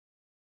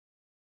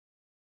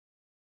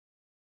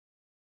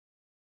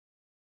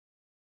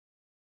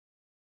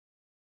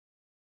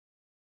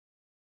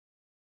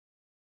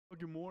Well,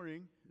 good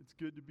morning. It's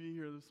good to be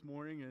here this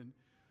morning, and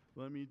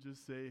let me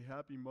just say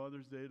happy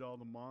Mother's Day to all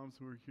the moms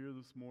who are here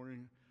this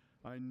morning.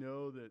 I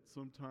know that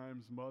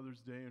sometimes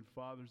Mother's Day and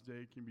Father's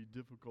Day can be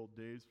difficult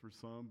days for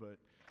some, but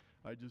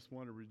I just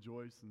want to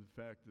rejoice in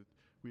the fact that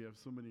we have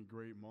so many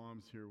great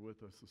moms here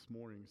with us this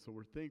morning. So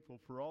we're thankful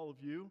for all of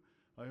you.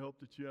 I hope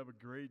that you have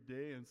a great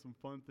day and some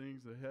fun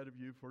things ahead of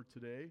you for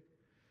today.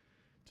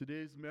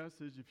 Today's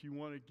message, if you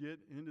want to get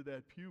into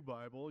that Pew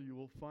Bible, you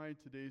will find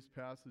today's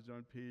passage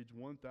on page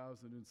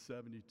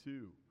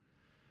 1072.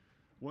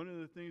 One of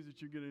the things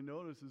that you're going to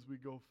notice as we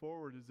go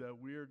forward is that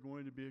we are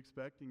going to be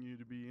expecting you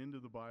to be into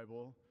the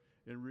Bible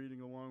and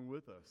reading along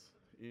with us.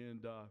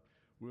 And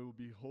we will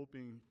be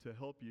hoping to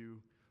help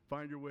you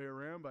find your way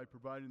around by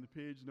providing the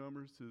page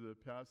numbers to the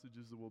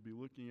passages that we'll be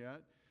looking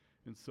at.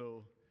 And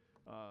so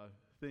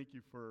thank you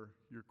for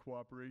your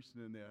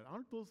cooperation in that.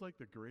 Aren't those like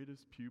the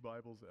greatest Pew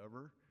Bibles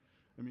ever?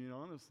 I mean,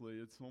 honestly,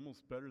 it's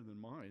almost better than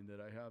mine that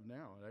I have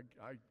now.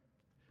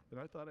 And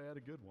I thought I had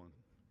a good one.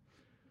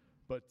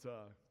 But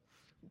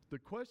the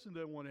question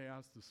that I want to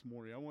ask this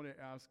morning, I want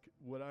to ask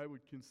what I would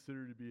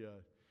consider to be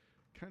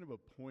a kind of a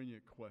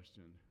poignant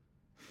question.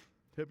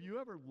 Have you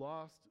ever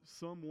lost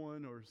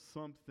someone or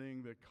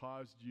something that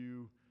caused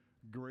you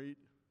great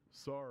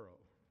sorrow?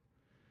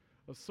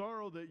 A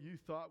sorrow that you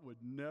thought would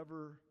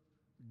never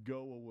go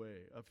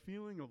away. A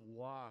feeling of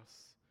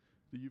loss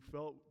that you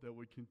felt that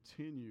would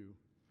continue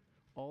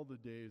all the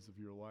days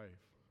of your life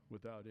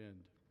without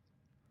end.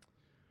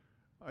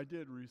 I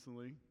did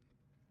recently.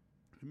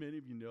 Many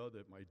of you know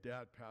that my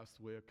dad passed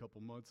away a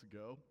couple months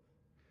ago.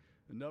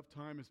 Enough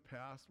time has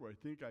passed where I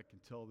think I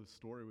can tell this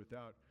story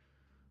without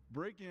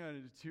breaking out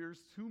into tears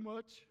too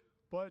much,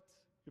 but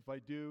if I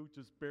do,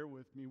 just bear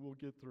with me, we'll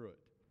get through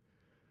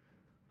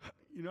it.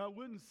 You know, I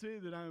wouldn't say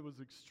that I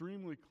was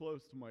extremely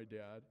close to my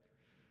dad,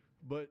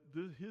 but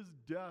his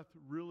death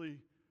really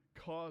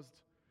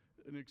caused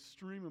an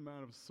extreme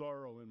amount of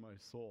sorrow in my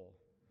soul.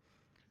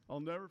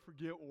 I'll never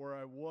forget where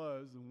I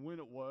was and when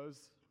it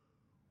was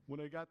when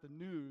I got the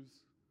news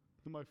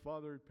that my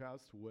father had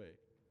passed away.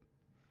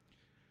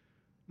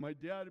 My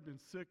dad had been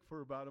sick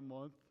for about a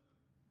month.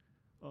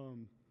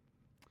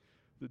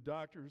 The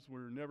doctors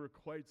were never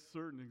quite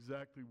certain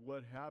exactly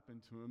what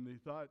happened to him. They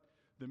thought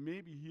that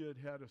maybe he had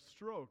had a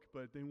stroke,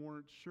 but they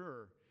weren't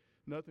sure.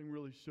 Nothing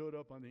really showed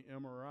up on the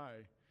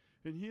MRI.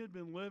 And he had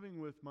been living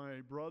with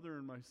my brother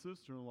and my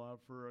sister-in-law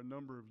for a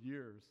number of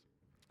years.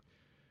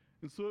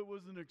 And so it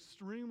was an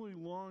extremely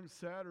long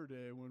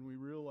Saturday when we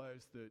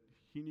realized that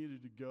he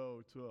needed to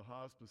go to a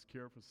hospice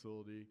care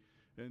facility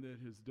and that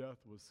his death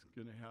was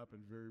going to happen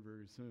very,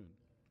 very soon.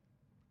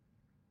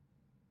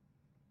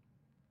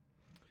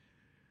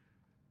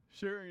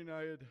 Sherry and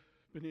I had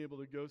been able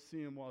to go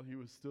see him while he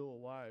was still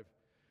alive,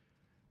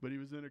 but he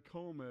was in a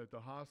coma at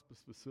the hospice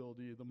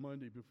facility the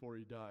Monday before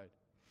he died.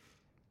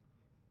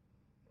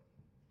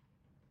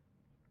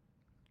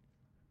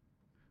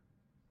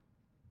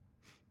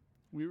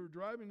 We were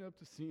driving up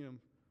to see him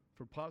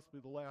for possibly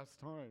the last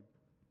time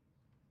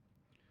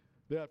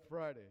that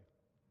Friday.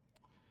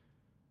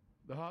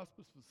 The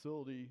hospice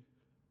facility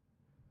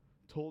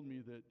told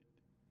me that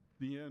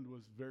the end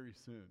was very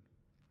soon,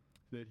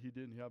 that he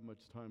didn't have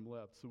much time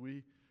left. So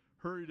we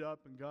hurried up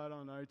and got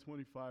on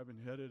I-25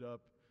 and headed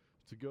up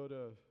to go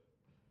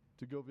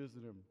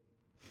visit him.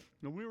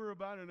 And we were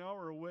about an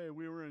hour away.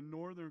 We were in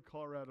northern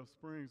Colorado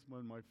Springs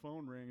when my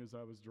phone rang as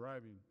I was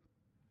driving.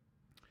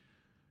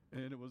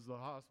 And it was the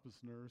hospice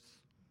nurse.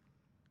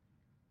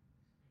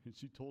 And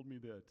she told me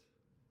that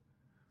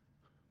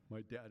my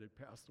dad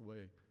had passed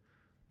away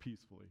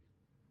peacefully.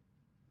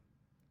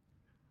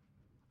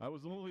 I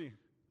was only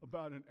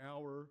about an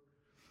hour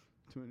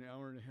to an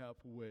hour and a half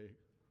away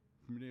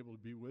from being able to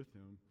be with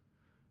him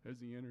as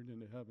he entered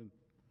into heaven.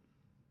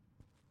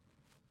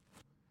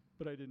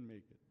 But I didn't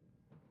make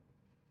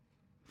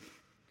it.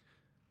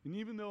 And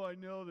even though I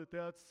know that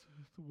that's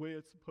the way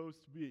it's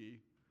supposed to be,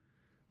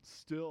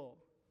 still,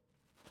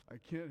 I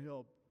can't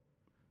help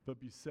but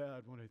be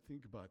sad when I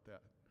think about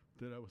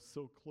that I was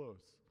so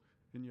close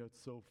and yet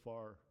so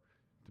far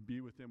to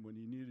be with him when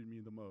he needed me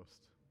the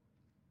most.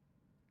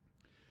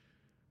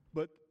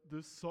 But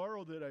the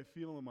sorrow that I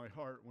feel in my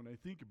heart when I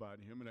think about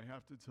him, and I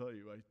have to tell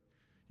you,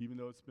 even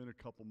though it's been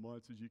a couple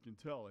months, as you can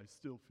tell, I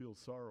still feel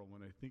sorrow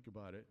when I think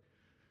about it,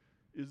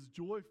 is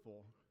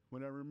joyful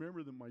when I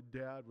remember that my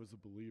dad was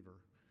a believer.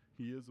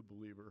 He is a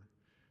believer.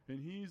 And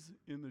he's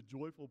in the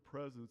joyful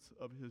presence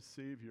of his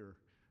Savior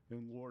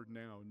and Lord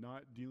now,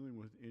 not dealing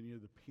with any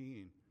of the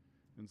pain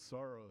and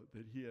sorrow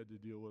that he had to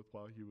deal with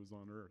while he was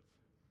on earth.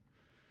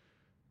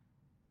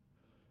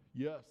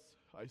 Yes,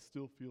 I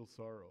still feel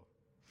sorrow,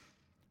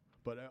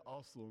 but I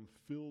also am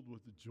filled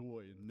with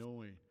joy in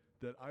knowing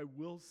that I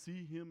will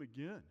see him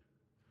again.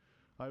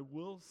 I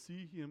will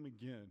see him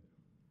again,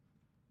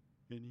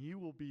 and he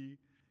will be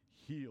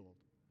healed.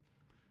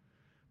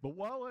 But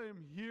while I am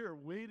here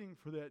waiting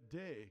for that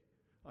day,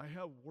 I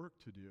have work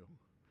to do.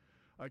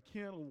 I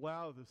can't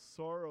allow the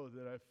sorrow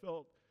that I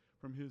felt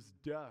from his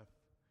death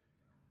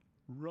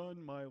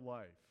run my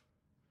life.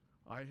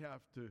 I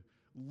have to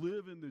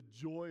live in the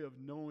joy of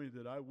knowing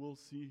that I will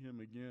see him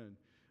again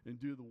and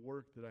do the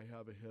work that I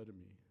have ahead of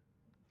me.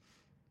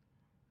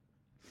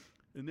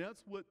 And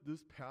that's what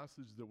this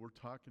passage that we're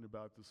talking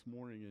about this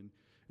morning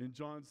in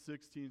John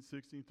 16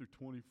 through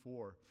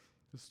 24.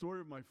 The story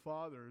of my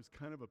father is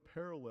kind of a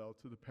parallel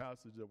to the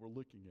passage that we're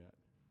looking at.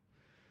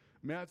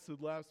 Matt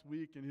said last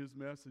week in his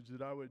message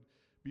that I would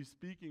be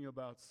speaking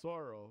about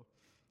sorrow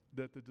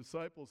that the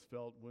disciples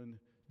felt when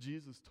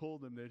Jesus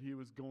told them that he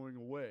was going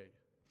away,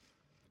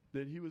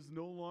 that he was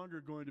no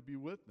longer going to be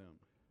with them.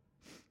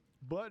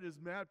 But as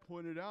Matt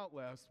pointed out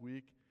last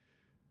week,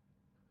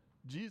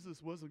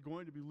 Jesus wasn't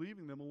going to be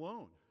leaving them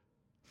alone.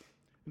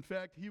 In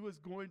fact, it was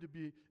going to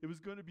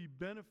be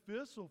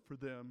beneficial for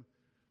them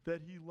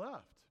that he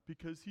left,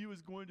 because he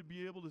was going to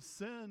be able to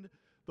send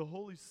the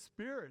Holy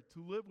Spirit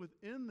to live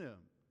within them.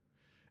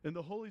 And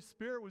the Holy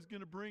Spirit was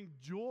going to bring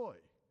joy.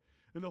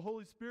 And the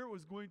Holy Spirit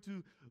was going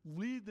to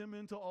lead them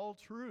into all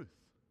truth.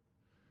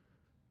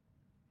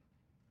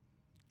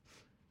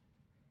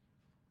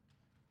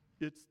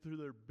 It's through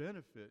their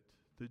benefit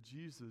that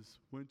Jesus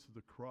went to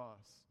the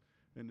cross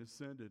and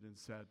ascended and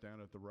sat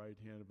down at the right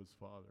hand of his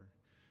Father.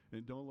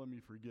 And don't let me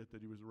forget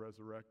that he was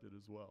resurrected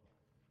as well.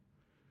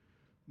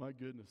 My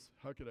goodness,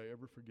 how could I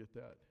ever forget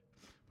that?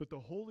 But the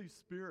Holy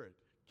Spirit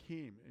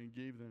came and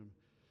gave them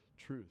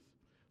truth.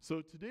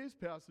 So today's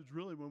passage,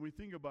 really, when we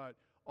think about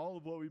all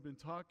of what we've been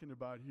talking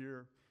about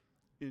here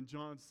in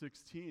John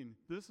 16,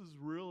 this is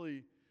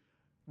really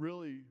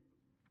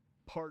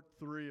part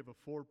 3 of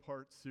a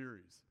 4-part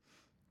series.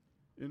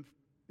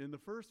 In the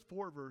first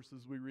 4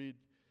 verses, we read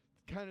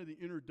kind of the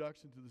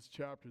introduction to this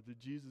chapter that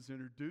Jesus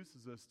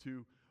introduces us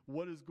to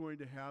what is going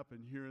to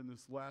happen here in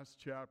this last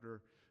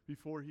chapter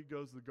before he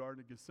goes to the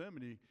Garden of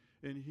Gethsemane,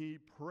 and he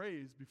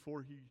prays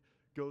before he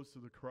goes to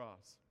the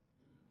cross.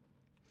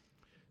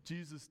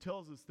 Jesus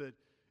tells us that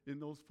in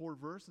those 4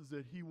 verses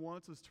that he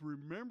wants us to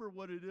remember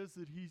what it is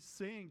that he's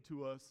saying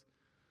to us,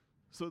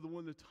 so that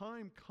when the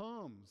time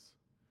comes,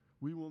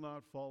 we will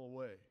not fall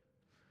away.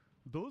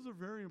 Those are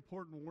very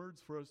important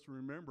words for us to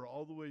remember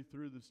all the way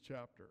through this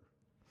chapter.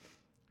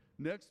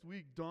 Next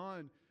week,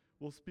 Don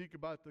will speak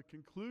about the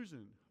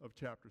conclusion of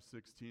chapter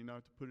 16,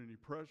 not to put any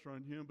pressure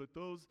on him, but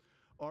those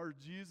are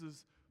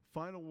Jesus'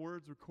 final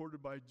words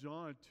recorded by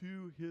John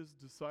to his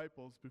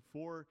disciples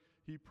before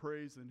he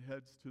prays and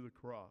heads to the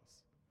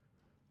cross.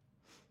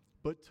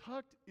 But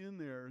tucked in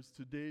there is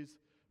today's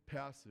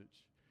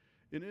passage,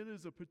 and it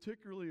is a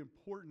particularly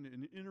important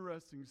and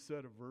interesting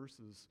set of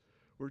verses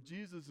where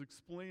Jesus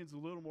explains a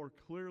little more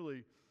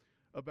clearly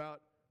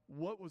about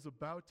what was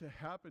about to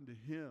happen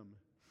to him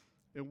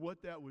and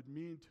what that would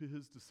mean to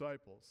his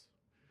disciples.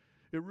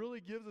 It really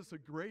gives us a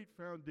great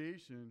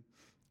foundation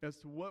as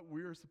to what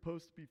we are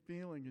supposed to be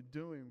feeling and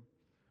doing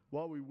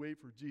while we wait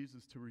for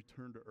Jesus to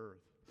return to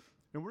earth.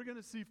 And we're going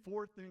to see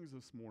 4 things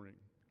this morning.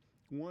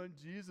 1,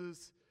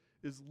 Jesus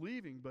is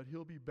leaving, but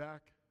he'll be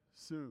back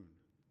soon.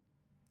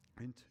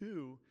 And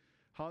 2,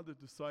 how the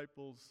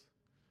disciples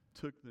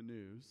took the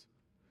news.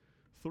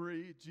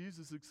 3,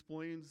 Jesus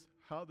explains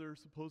how they're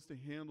supposed to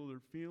handle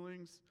their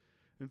feelings.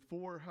 And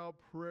 4, how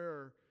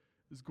prayer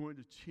is going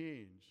to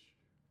change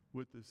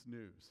with this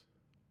news.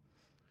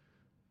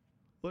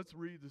 Let's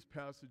read this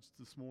passage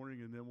this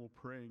morning, and then we'll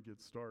pray and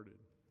get started.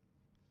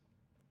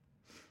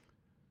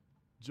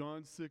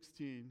 John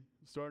 16,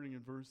 starting in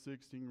verse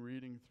 16,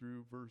 reading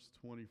through verse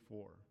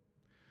 24.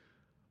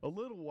 A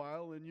little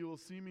while, and you will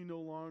see me no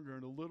longer,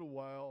 and a little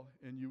while,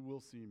 and you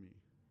will see me.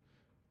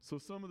 So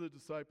some of the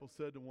disciples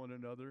said to one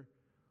another,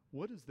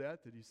 "What is that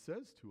he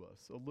says to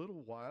us? A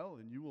little while,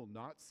 and you will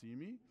not see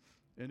me?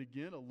 And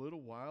again, a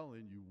little while,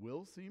 and you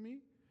will see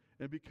me?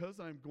 And because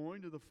I'm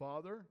going to the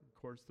Father," of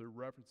course, they're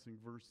referencing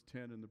verse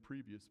 10 in the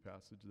previous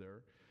passage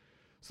there.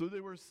 So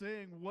they were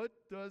saying, "What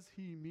does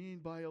he mean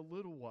by a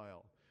little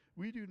while?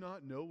 We do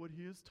not know what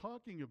he is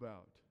talking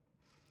about."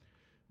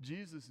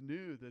 Jesus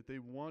knew that they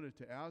wanted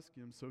to ask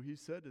him, so he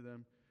said to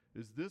them,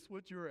 "Is this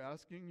what you are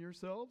asking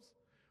yourselves?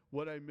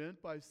 What I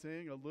meant by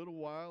saying a little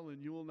while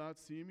and you will not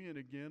see me, and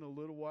again a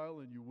little while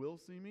and you will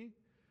see me?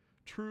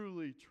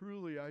 Truly,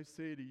 truly, I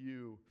say to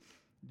you,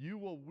 you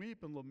will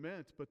weep and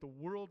lament, but the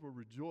world will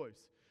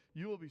rejoice.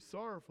 You will be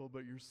sorrowful,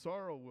 but your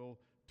sorrow will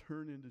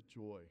turn into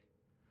joy.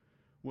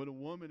 When a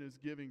woman is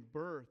giving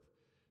birth,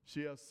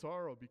 she has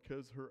sorrow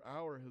because her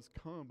hour has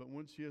come, but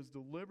when she has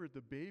delivered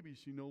the baby,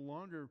 she no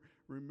longer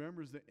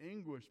remembers the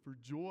anguish for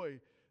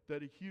joy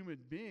that a human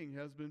being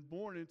has been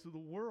born into the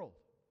world.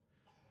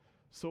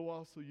 So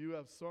also you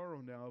have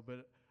sorrow now,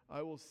 but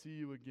I will see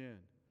you again,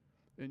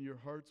 and your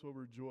hearts will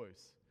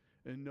rejoice,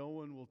 and no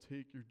one will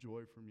take your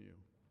joy from you.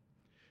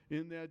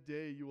 In that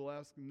day you will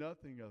ask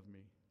nothing of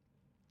me.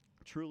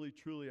 Truly,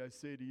 truly, I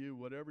say to you,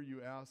 whatever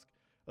you ask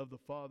of the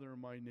Father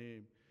in my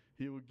name,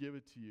 he will give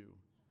it to you.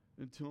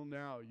 Until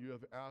now you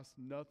have asked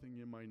nothing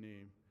in my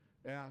name.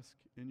 Ask,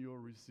 and you will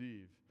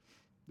receive,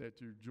 that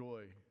your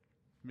joy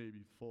may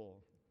be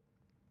full."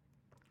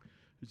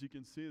 As you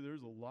can see,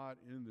 there's a lot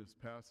in this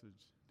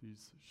passage,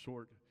 these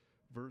short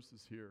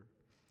verses here.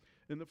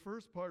 And the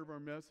first part of our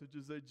message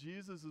is that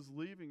Jesus is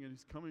leaving and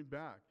he's coming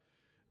back.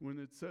 when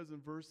it says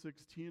in verse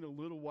 16, a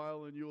little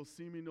while and you will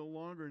see me no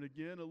longer, and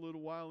again a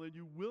little while and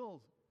you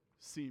will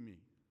see me.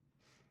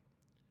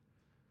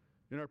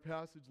 In our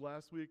passage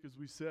last week, as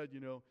we said,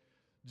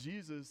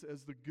 Jesus,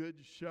 as the good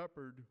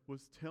shepherd,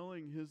 was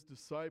telling his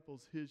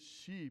disciples, his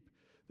sheep,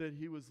 that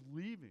he was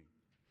leaving.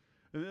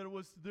 And that it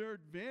was to their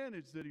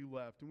advantage that he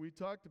left. And we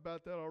talked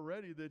about that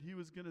already, that he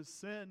was going to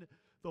send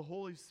the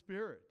Holy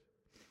Spirit.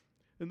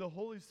 And the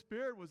Holy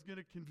Spirit was going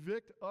to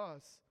convict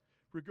us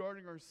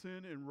regarding our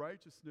sin and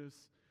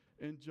righteousness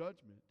and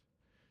judgment.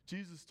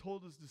 Jesus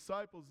told his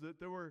disciples that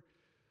there were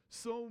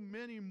so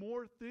many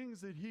more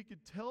things that he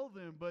could tell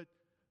them, but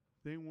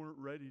they weren't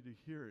ready to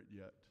hear it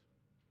yet.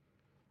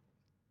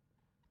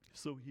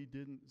 So he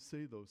didn't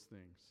say those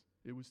things.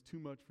 It was too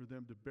much for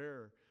them to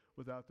bear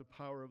without the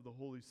power of the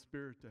Holy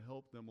Spirit to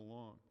help them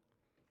along.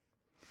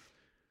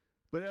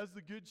 But as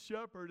the good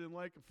shepherd, and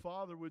like a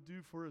father would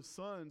do for his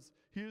sons,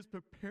 he is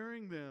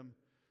preparing them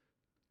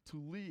to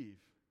leave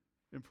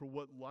and for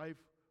what life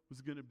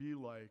was going to be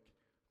like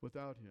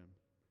without him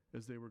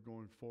as they were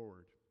going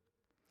forward.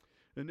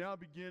 And now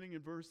beginning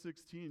in verse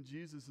 16,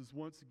 Jesus is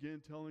once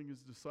again telling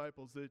his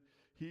disciples that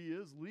he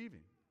is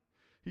leaving.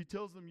 He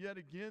tells them yet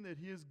again that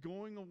he is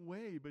going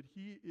away, but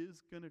he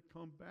is going to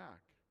come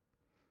back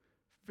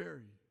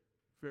very,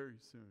 very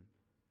soon.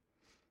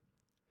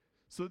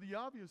 So the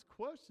obvious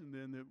question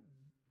then that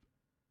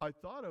I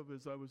thought of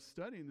as I was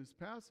studying this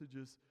passage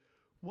is,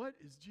 what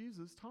is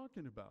Jesus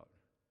talking about?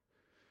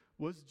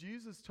 Was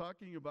Jesus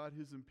talking about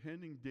his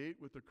impending date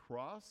with the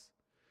cross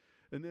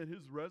and then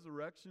his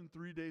resurrection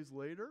 3 days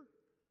later?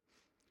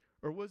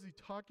 Or was he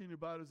talking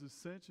about his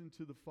ascension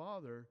to the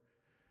Father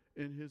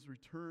and his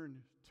return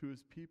to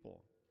his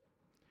people?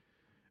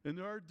 And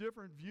there are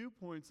different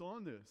viewpoints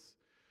on this,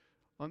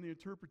 on the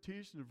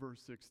interpretation of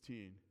verse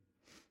 16.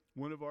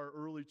 One of our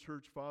early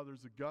church fathers,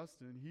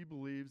 Augustine, he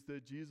believes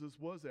that Jesus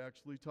was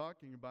actually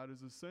talking about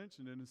his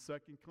ascension and his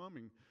second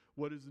coming,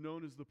 what is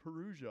known as the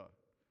Parousia.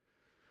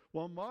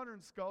 While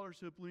modern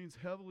scholarship leans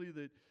heavily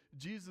that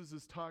Jesus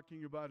is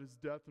talking about his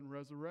death and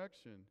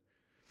resurrection.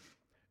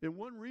 And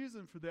one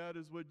reason for that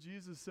is what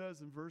Jesus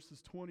says in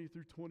verses 20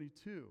 through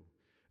 22.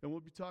 And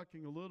we'll be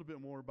talking a little bit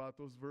more about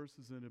those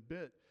verses in a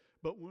bit.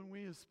 But when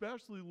we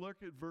especially look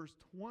at verse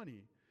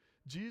 20,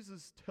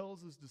 Jesus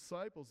tells his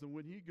disciples that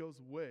when he goes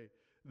away,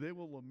 they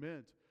will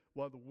lament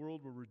while the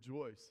world will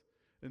rejoice.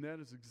 And that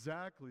is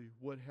exactly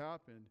what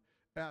happened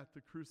at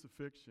the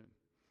crucifixion.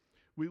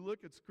 We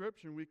look at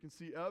Scripture and we can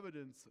see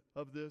evidence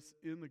of this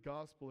in the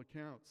gospel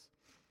accounts.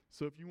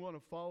 So if you want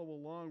to follow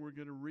along, we're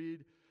going to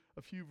read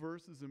a few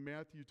verses in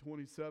Matthew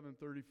 27,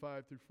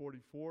 35 through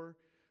 44,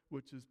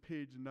 which is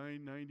page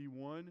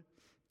 991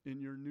 in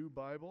your new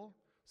Bible.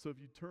 So if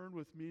you turn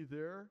with me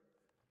there,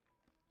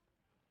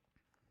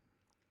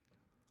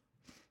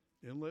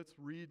 and let's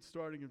read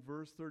starting in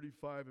verse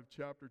 35 of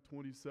chapter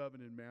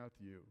 27 in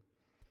Matthew.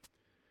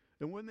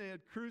 And when they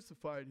had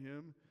crucified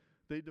him,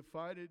 they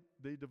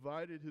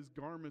divided his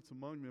garments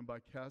among them by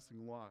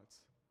casting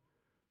lots.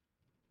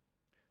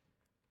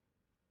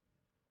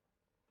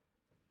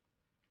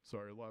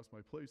 Sorry, I lost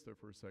my place there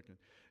for a second.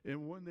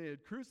 And when they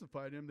had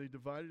crucified him, they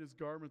divided his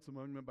garments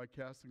among them by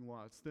casting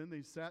lots. Then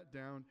they sat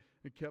down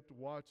and kept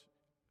watch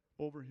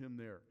over him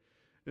there.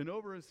 And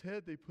over his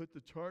head they put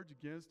the charge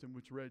against him,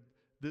 which read,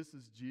 "This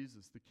is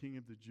Jesus, the King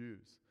of the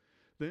Jews."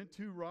 Then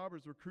 2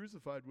 robbers were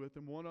crucified with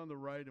him, one on the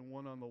right and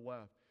one on the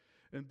left.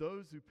 And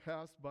those who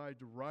passed by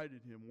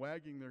derided him,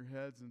 wagging their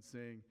heads and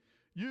saying,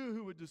 "You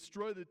who would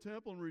destroy the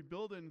temple and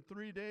rebuild it in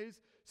 3 days,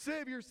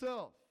 save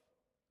yourself.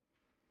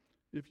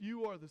 If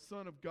you are the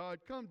Son of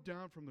God, come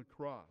down from the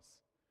cross."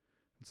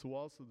 And so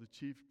also the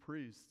chief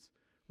priests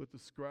with the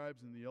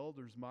scribes and the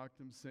elders mocked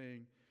him,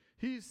 saying,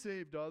 "He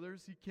saved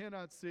others, he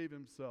cannot save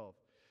himself.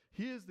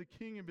 He is the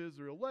King of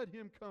Israel. Let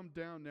him come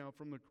down now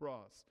from the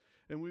cross,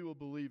 and we will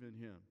believe in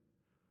him."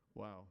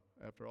 Wow,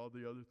 after all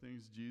the other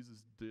things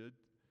Jesus did,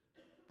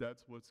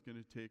 that's what's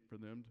going to take for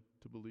them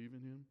to believe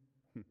in him?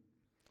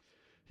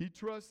 He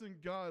trusts in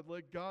God.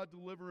 Let God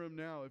deliver him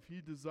now if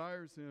he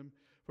desires him.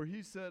 For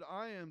he said,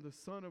 "I am the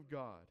Son of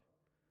God."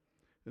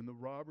 And the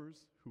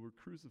robbers who were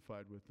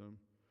crucified with him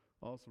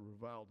also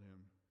reviled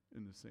him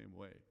in the same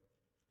way.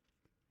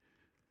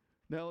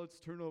 Now let's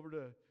turn over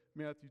to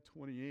Matthew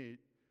 28,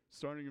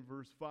 starting in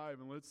verse 5,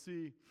 and let's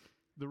see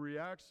the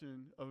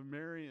reaction of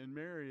Mary and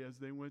Mary as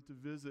they went to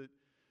visit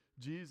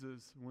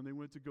Jesus, when they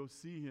went to go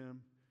see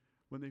him,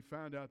 when they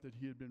found out that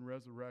he had been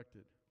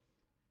resurrected.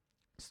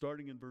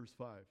 Starting in verse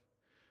 5.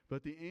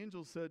 But the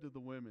angel said to the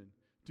women,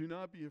 "Do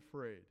not be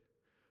afraid,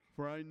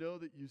 for I know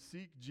that you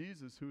seek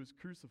Jesus who is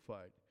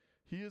crucified.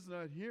 He is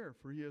not here,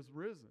 for he has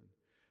risen.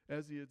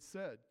 As he had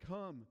said,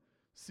 come,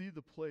 see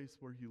the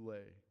place where he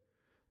lay.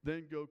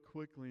 Then go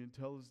quickly and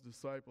tell his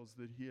disciples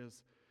that he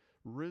has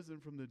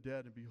risen from the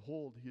dead, and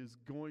behold, he is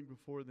going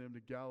before them to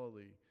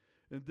Galilee.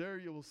 And there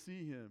you will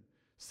see him.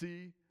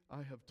 See,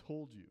 I have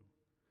told you."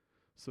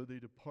 So they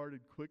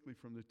departed quickly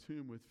from the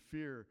tomb with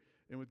fear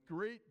and with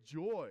great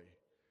joy,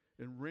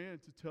 and ran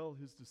to tell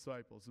his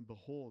disciples. And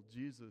behold,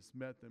 Jesus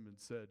met them and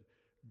said,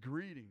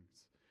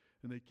 "Greetings."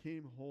 And they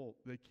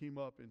came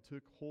up and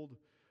took hold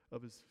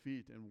of his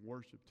feet and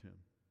worshipped him.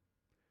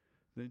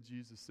 Then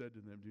Jesus said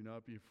to them, "Do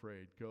not be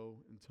afraid.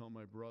 Go and tell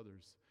my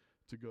brothers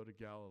to go to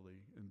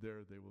Galilee, and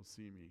there they will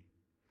see me."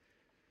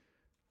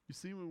 You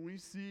see, when we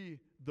see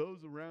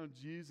those around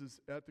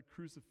Jesus at the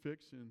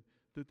crucifixion,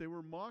 that they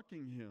were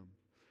mocking him.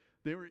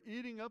 They were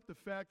eating up the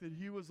fact that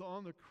he was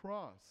on the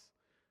cross.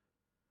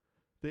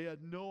 They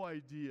had no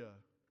idea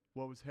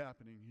what was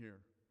happening here.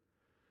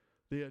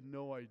 They had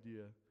no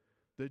idea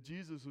that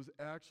Jesus was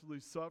actually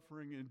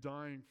suffering and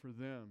dying for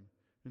them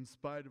in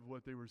spite of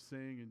what they were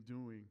saying and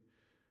doing.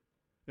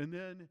 And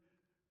then,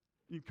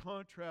 in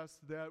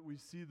contrast to that, we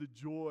see the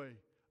joy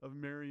of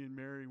Mary and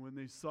Mary when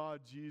they saw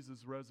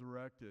Jesus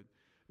resurrected,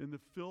 and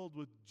filled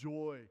with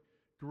joy,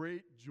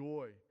 great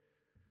joy.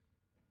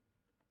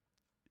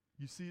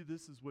 You see,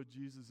 this is what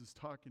Jesus is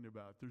talking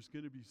about. There's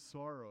going to be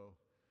sorrow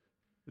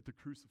at the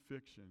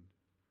crucifixion,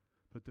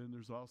 but then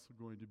there's also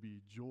going to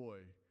be joy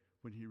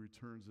when he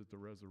returns at the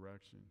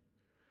resurrection.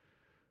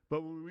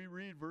 But when we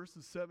read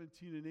verses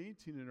 17 and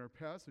 18 in our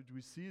passage,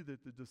 we see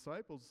that the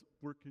disciples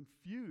were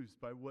confused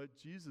by what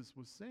Jesus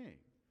was saying.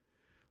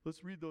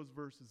 Let's read those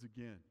verses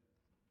again.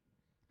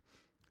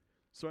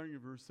 Starting in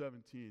verse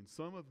 17.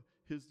 Some of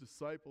his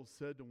disciples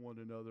said to one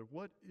another,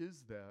 "What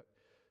is that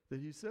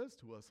he says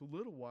to us? A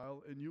little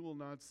while and you will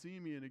not see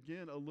me, and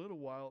again a little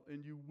while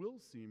and you will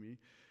see me,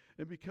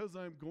 and because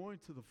I am going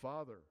to the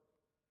Father."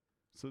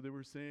 So they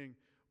were saying,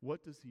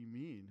 "What does he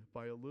mean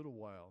by a little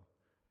while?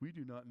 We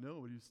do not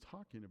know what he's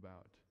talking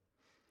about."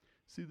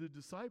 See, the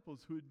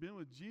disciples who had been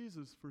with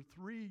Jesus for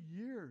 3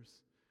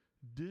 years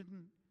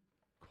didn't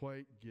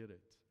quite get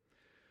it.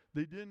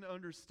 They didn't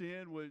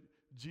understand what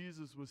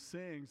Jesus was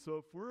saying. So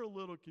if we're a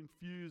little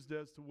confused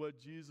as to what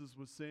Jesus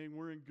was saying,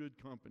 we're in good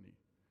company.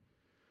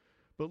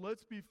 But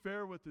let's be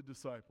fair with the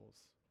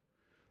disciples.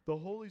 The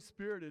Holy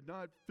Spirit had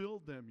not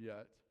filled them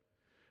yet,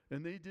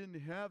 and they didn't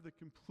have the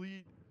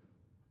complete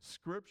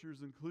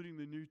scriptures, including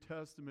the New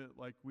Testament,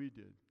 like we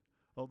did,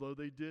 although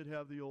they did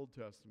have the Old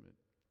Testament.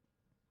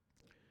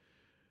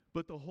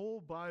 But the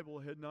whole Bible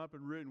had not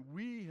been written.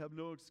 We have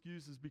no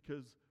excuses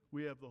because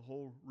we have the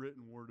whole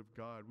written Word of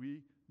God.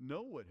 We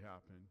know what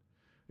happened.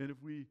 And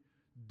if we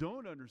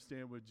don't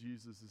understand what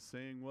Jesus is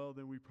saying, well,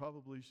 then we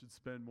probably should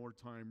spend more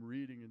time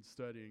reading and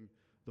studying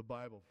the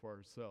Bible for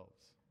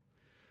ourselves.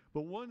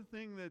 But one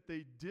thing that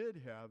they did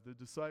have, the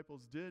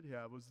disciples did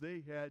have, was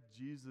they had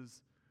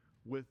Jesus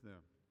with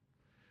them.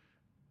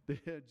 They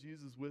had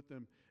Jesus with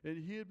them. And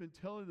he had been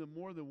telling them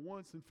more than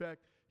once. In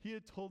fact, he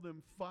had told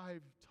them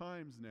 5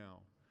 times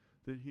now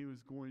that he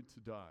was going to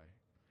die.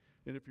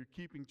 And if you're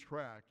keeping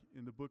track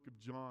in the book of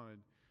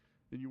John,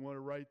 and you want to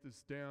write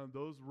this down,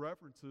 those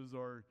references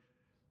are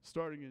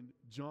starting in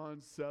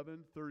John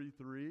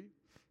 7:33.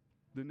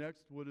 The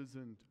next one is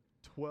in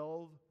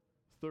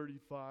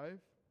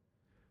 12:35,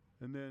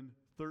 and then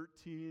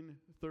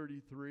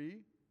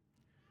 13:33,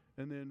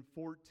 and then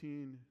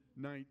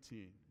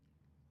 14:19.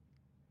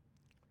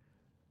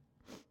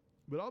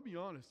 But I'll be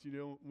honest,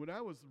 when I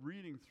was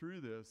reading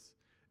through this,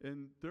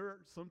 and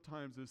there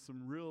sometimes there's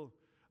some real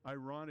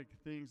ironic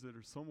things that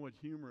are somewhat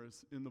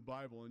humorous in the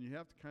Bible, and you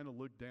have to kind of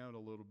look down a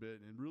little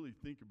bit and really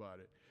think about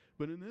it.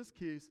 But in this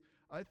case,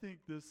 I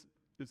think this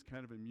is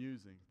kind of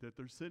amusing, that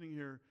they're sitting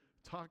here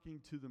talking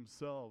to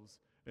themselves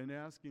and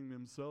asking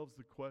themselves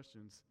the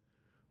questions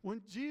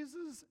when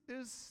Jesus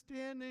is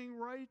standing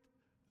right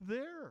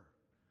there.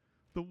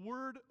 The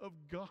Word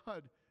of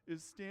God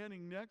is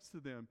standing next to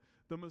them,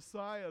 the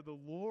Messiah, the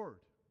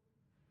Lord.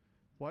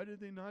 Why did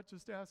they not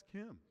just ask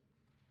him?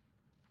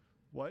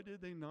 Why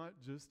did they not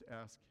just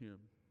ask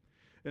him?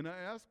 And I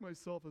asked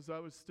myself as I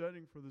was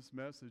studying for this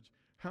message,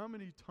 how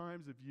many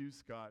times have you,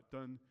 Scott,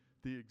 done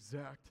the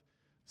exact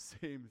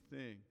same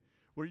thing?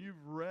 Where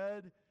you've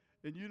read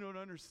and you don't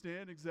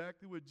understand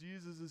exactly what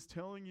Jesus is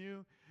telling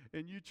you,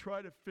 and you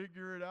try to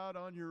figure it out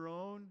on your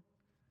own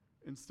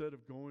instead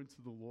of going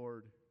to the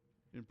Lord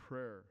in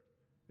prayer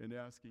and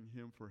asking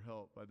him for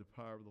help by the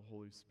power of the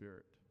Holy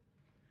Spirit.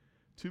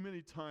 Too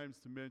many times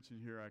to mention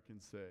here, I can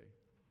say.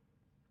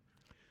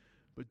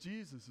 But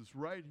Jesus is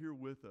right here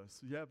with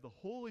us. You have the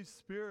Holy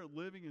Spirit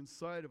living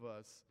inside of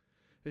us,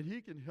 and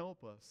he can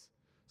help us.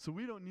 So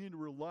we don't need to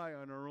rely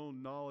on our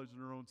own knowledge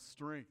and our own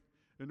strength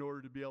in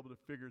order to be able to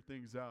figure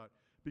things out,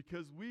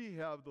 because we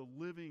have the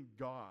living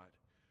God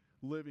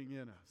living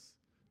in us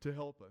to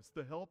help us,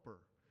 the helper,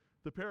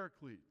 the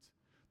paraclete,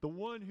 the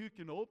one who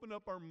can open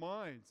up our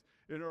minds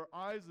and our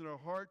eyes and our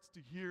hearts to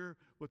hear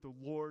what the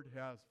Lord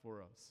has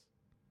for us.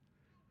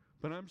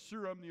 But I'm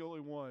sure I'm the only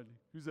one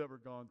who's ever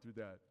gone through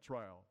that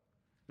trial.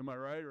 Am I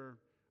right, or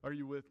are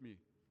you with me?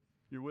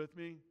 You're with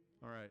me?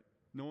 All right.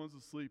 No one's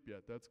asleep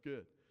yet. That's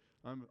good.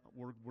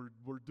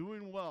 We're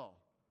doing well.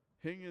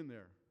 Hang in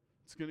there.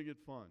 It's going to get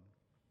fun.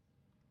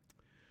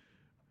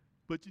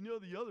 But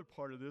the other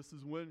part of this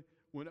is when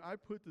I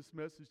put this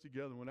message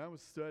together, when I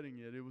was studying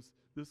it,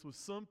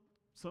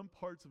 some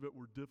parts of it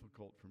were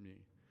difficult for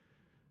me.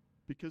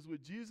 Because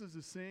what Jesus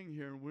is saying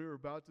here, and we're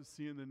about to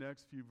see in the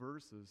next few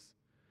verses,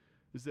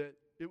 is that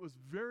it was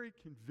very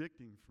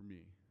convicting for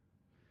me.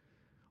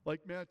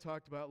 Like Matt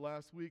talked about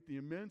last week, the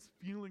immense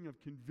feeling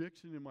of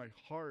conviction in my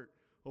heart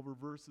over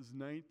verses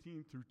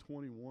 19 through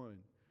 21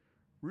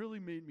 really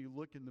made me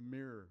look in the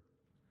mirror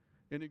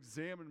and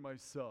examine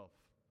myself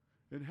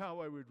and how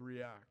I would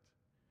react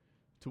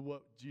to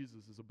what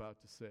Jesus is about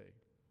to say.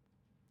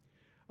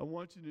 I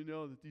want you to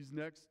know that these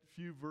next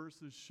few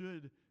verses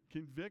should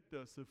convict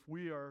us if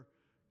we are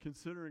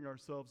considering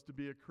ourselves to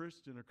be a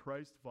Christian, a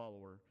Christ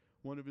follower,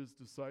 one of his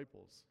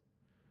disciples.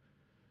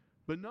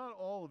 But not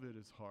all of it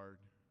is hard.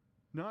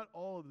 Not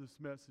all of this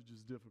message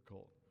is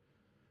difficult.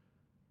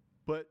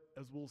 But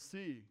as we'll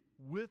see,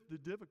 with the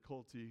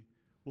difficulty,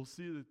 we'll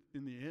see that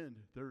in the end,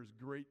 there is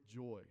great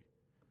joy.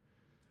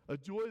 A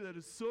joy that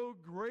is so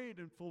great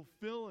and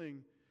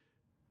fulfilling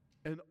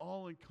and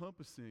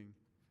all-encompassing.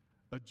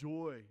 A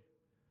joy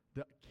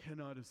that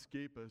cannot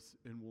escape us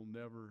and will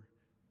never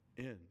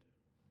end.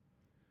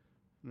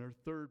 And our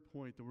third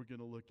point that we're going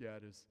to look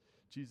at is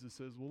Jesus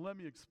says, well, let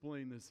me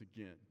explain this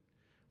again.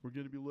 We're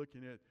going to be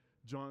looking at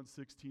John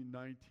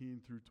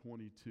 16:19 through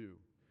 22.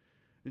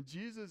 And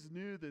Jesus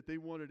knew that they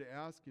wanted to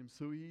ask him,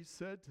 so he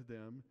said to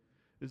them,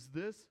 is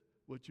this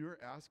what you're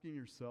asking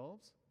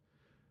yourselves?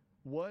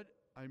 What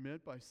I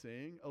meant by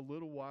saying, a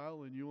little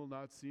while and you will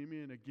not see me,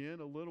 and again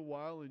a little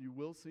while and you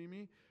will see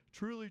me?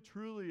 Truly,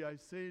 truly, I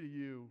say to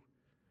you,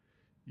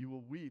 you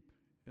will weep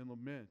and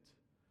lament,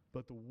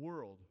 but the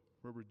world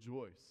will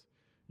rejoice.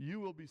 You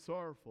will be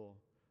sorrowful,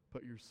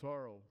 but your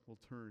sorrow will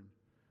turn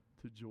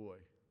to joy.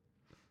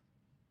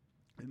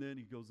 And then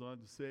he goes on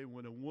to say,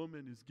 when a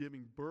woman is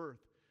giving birth,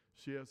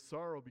 she has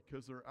sorrow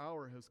because her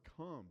hour has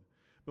come.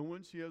 But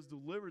when she has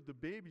delivered the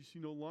baby, she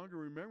no longer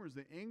remembers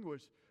the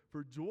anguish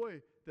for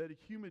joy that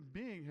a human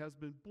being has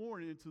been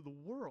born into the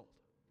world.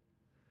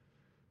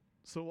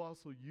 So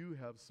also you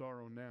have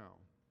sorrow now,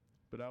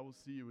 but I will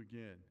see you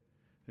again,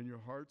 and your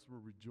hearts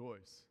will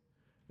rejoice,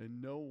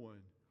 and no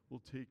one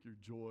will take your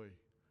joy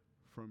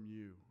from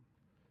you.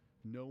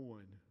 No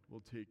one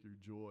will take your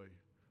joy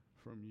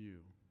from you.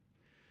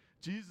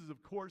 Jesus,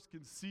 of course,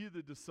 can see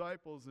the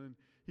disciples, and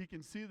he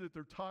can see that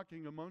they're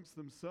talking amongst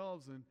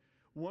themselves and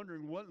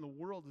wondering what in the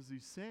world is he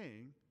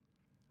saying.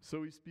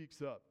 So he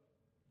speaks up,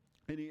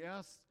 and he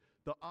asks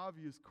the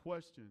obvious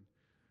question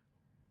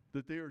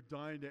that they are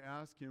dying to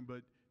ask him,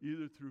 but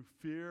either through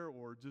fear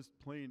or just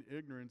plain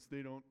ignorance,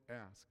 they don't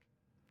ask.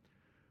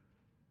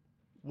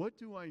 What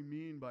do I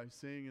mean by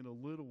saying in a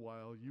little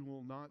while you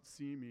will not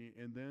see me,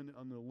 and then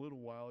in a little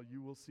while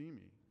you will see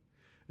me?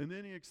 And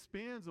then he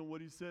expands on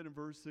what he said in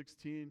verse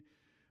 16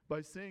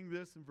 by saying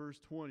this in verse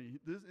 20.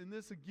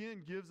 This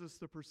again gives us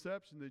the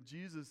perception that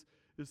Jesus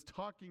is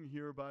talking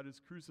here about his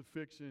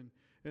crucifixion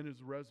and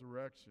his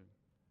resurrection.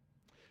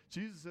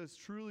 Jesus says,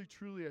 truly,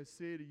 truly, I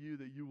say to you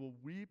that you will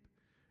weep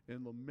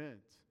and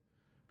lament,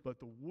 but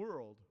the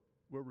world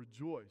will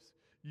rejoice.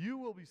 You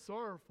will be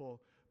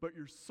sorrowful, but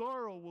your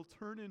sorrow will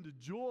turn into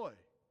joy.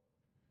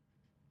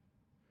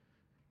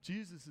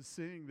 Jesus is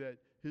saying that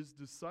his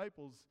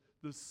disciples,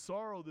 the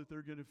sorrow that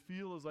they're going to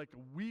feel is like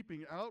a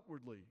weeping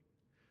outwardly,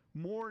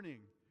 mourning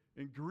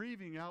and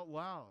grieving out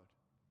loud,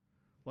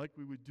 like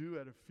we would do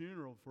at a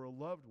funeral for a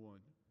loved one.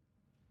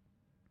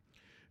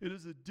 It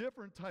is a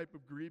different type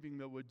of grieving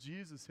than what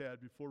Jesus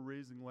had before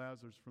raising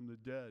Lazarus from the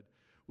dead,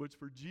 which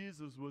for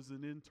Jesus was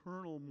an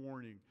internal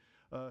mourning,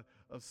 a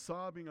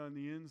sobbing on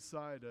the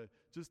inside,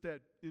 just that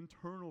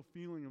internal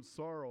feeling of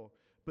sorrow.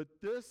 But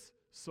this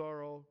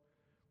sorrow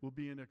will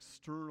be an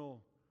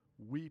external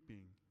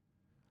weeping,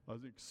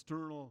 an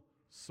external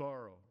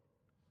sorrow,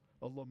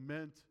 a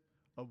lament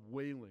of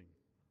wailing.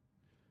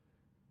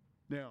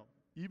 Now,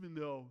 even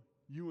though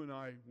you and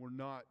I were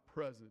not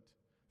present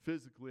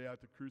physically at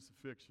the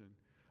crucifixion,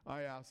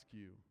 I ask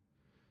you,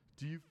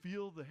 do you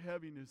feel the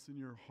heaviness in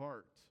your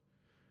heart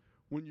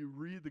when you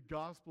read the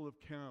gospel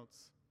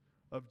accounts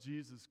of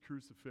Jesus'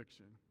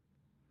 crucifixion?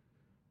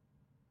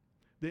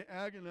 The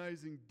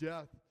agonizing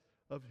death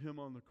of him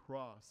on the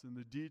cross and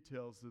the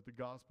details that the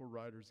gospel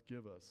writers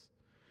give us.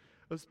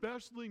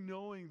 Especially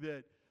knowing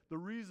that the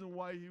reason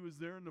why he was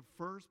there in the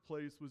first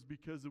place was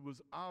because it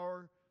was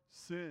our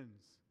sins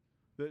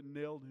that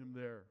nailed him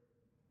there.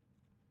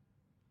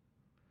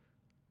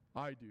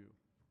 I do.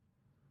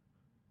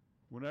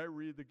 When I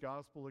read the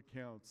gospel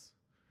accounts,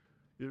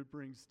 it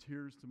brings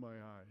tears to my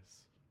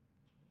eyes.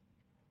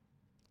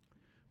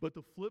 But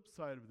the flip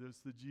side of this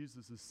that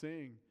Jesus is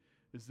saying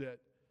is that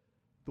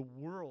the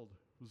world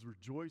was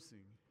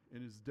rejoicing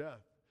in his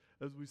death.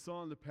 As we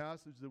saw in the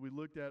passage that we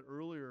looked at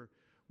earlier,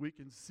 we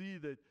can see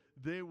that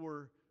they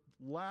were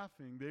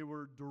laughing, they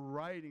were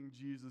deriding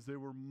Jesus, they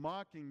were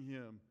mocking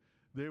him,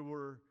 they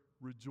were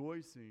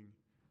rejoicing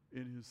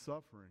in his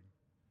suffering.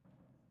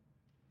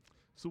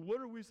 So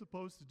what are we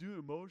supposed to do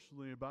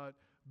emotionally about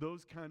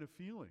those kind of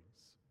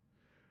feelings?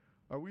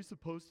 Are we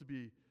supposed to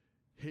be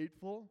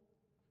hateful?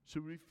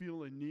 Should we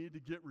feel a need to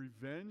get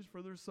revenge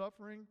for their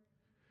suffering?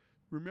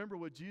 Remember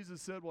what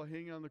Jesus said while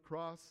hanging on the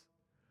cross?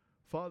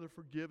 Father,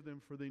 forgive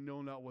them, for they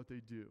know not what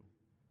they do.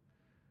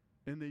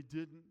 And they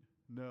didn't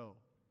know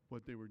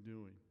what they were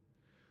doing.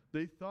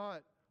 They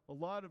thought, a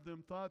lot of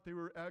them thought they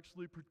were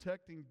actually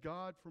protecting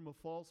God from a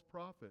false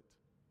prophet.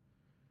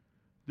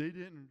 They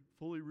didn't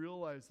fully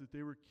realize that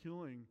they were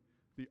killing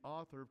the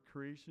author of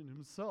creation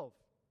himself,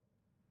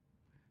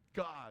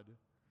 God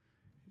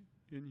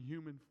in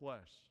human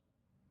flesh.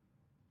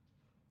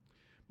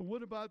 But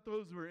what about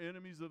those who are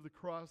enemies of the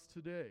cross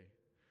today?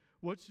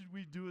 What should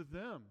we do with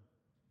them?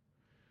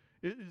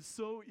 It is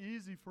so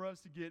easy for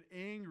us to get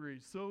angry,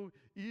 so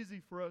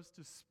easy for us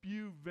to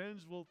spew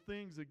vengeful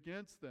things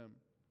against them.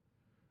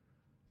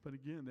 But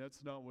again,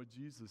 that's not what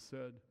Jesus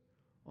said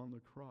on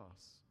the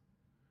cross.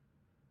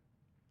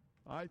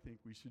 I think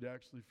we should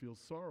actually feel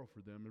sorrow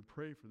for them and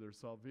pray for their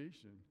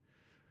salvation,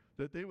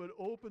 that they would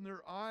open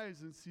their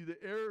eyes and see the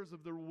errors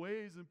of their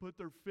ways and put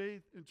their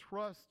faith and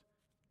trust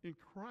in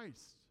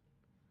Christ.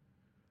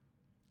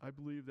 I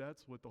believe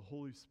that's what the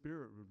Holy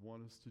Spirit would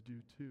want us to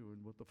do too,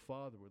 and what the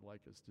Father would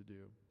like us to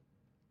do.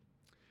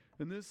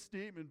 And this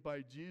statement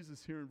by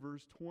Jesus here in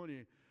verse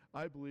 20,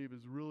 I believe,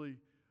 is really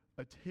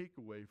a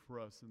takeaway for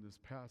us in this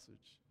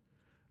passage.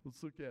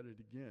 Let's look at it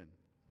again.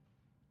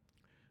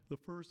 The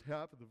first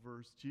half of the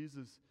verse,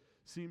 Jesus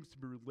seems to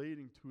be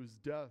relating to his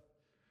death.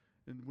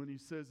 And when he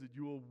says that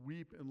you will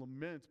weep and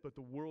lament, but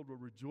the world will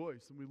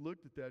rejoice. And we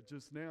looked at that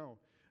just now.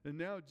 And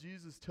now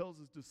Jesus tells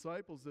his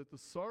disciples that the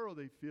sorrow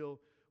they feel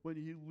when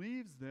he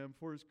leaves them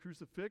for his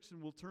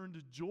crucifixion will turn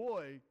to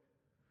joy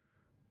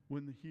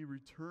when he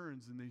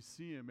returns and they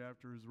see him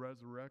after his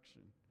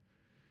resurrection.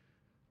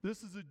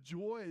 This is a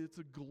joy, it's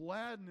a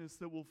gladness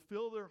that will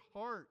fill their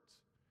heart,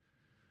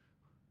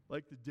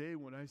 like the day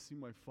when I see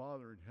my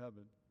Father in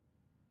heaven.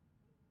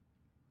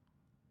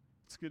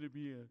 It's going to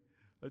be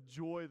a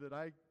joy that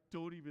I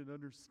don't even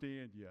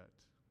understand yet.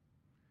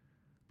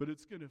 But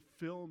it's going to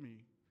fill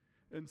me.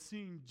 And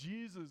seeing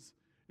Jesus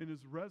in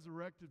his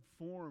resurrected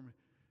form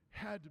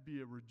had to be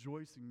a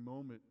rejoicing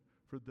moment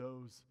for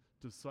those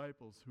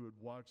disciples who had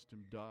watched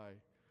him die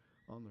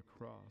on the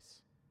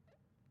cross.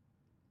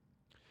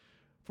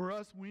 For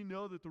us, we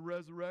know that the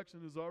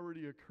resurrection has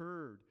already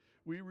occurred.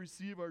 We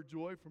receive our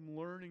joy from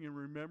learning and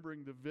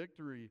remembering the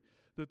victory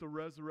that the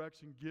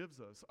resurrection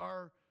gives us,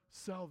 our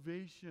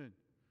salvation,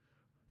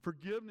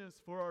 forgiveness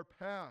for our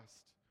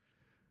past,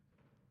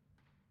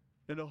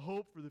 and a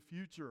hope for the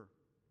future.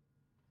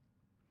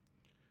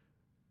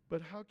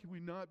 But how can we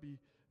not be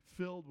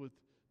filled with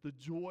the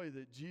joy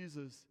that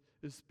Jesus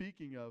is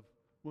speaking of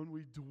when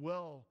we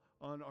dwell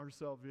on our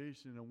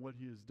salvation and what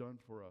he has done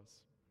for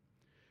us?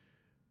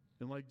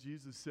 And like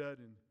Jesus said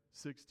in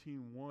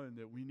 16:1,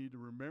 that we need to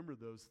remember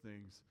those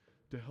things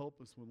to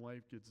help us when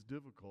life gets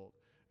difficult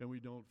and we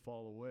don't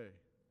fall away.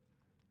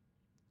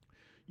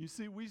 You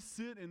see, we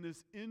sit in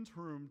this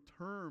interim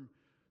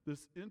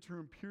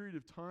period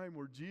of time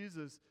where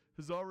Jesus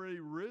has already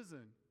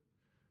risen.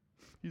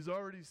 He's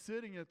already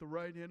sitting at the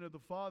right hand of the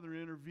Father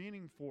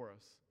intervening for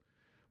us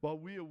while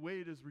we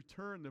await his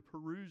return to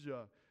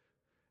Perugia.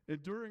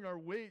 And during our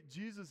wait,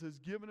 Jesus has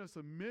given us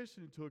a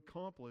mission to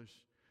accomplish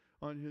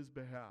on his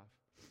behalf.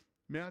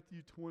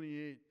 Matthew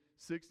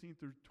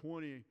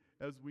 28:16-20,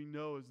 as we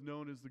know, is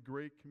known as the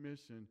Great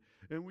Commission.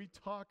 And we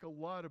talk a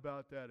lot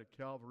about that at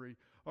Calvary.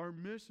 Our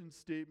mission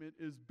statement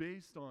is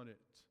based on it.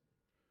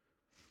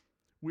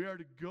 We are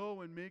to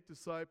go and make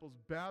disciples,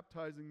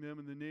 baptizing them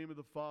in the name of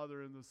the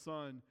Father and the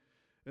Son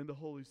and the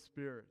Holy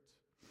Spirit.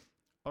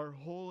 Our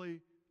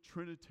holy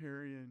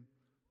Trinitarian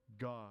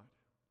God.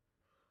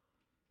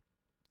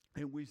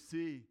 And we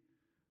see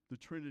the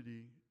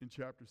Trinity in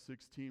chapter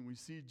 16. We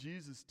see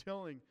Jesus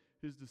telling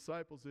his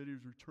disciples that he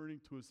was returning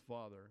to his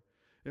Father.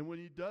 And when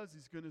he does,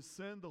 he's going to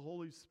send the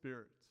Holy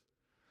Spirit,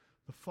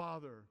 the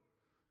Father,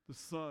 the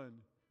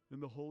Son,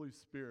 and the Holy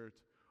Spirit,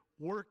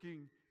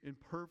 working in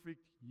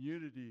perfect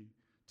unity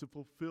to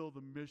fulfill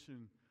the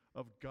mission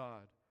of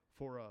God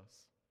for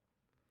us.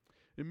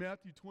 In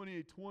Matthew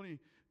 28:20,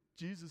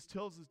 Jesus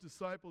tells his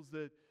disciples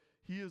that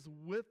he is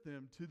with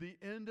them to the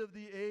end of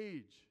the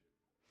age.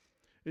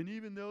 And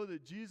even though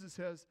that Jesus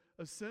has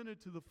ascended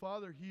to the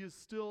Father, he is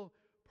still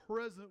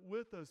present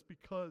with us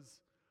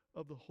because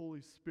of the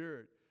Holy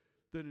Spirit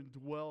that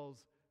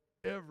indwells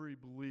every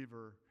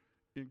believer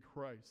in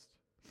Christ.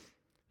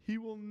 He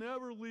will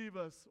never leave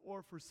us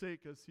or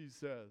forsake us, he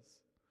says.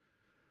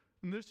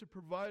 And this should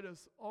provide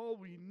us all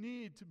we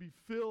need to be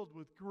filled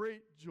with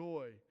great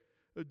joy,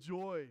 a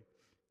joy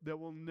that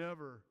will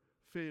never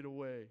fade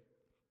away.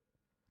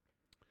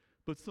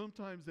 But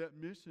sometimes that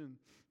mission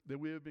that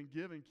we have been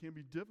given can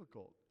be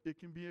difficult. It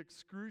can be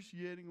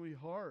excruciatingly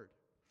hard.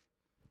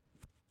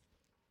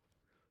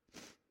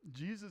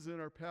 Jesus, in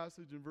our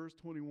passage in verse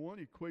 21,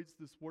 equates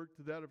this work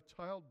to that of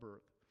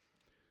childbirth.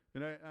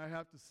 And I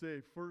have to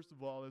say, first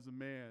of all, as a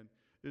man,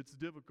 it's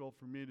difficult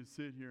for me to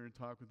sit here and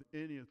talk with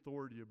any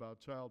authority about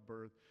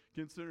childbirth,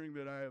 considering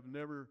that I have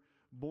never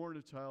born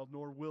a child,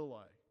 nor will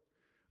I.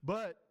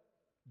 But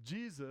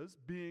Jesus,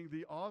 being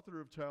the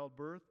author of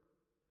childbirth,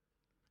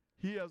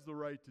 he has the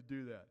right to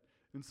do that.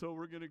 And so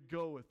we're going to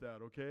go with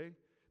that, okay?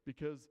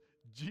 Because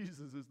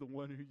Jesus is the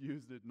one who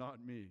used it, not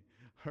me,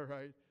 all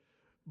right?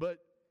 But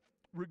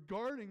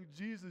regarding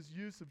Jesus'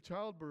 use of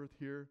childbirth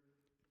here,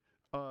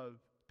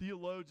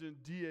 theologian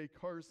D.A.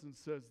 Carson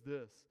says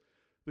this: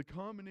 the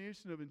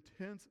combination of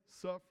intense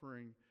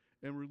suffering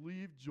and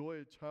relieve joy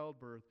at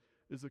childbirth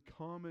is a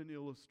common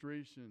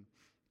illustration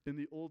in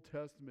the Old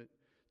Testament,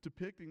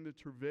 depicting the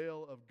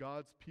travail of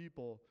God's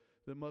people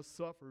that must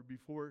suffer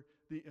before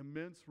the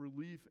immense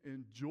relief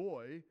and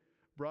joy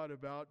brought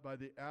about by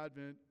the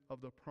advent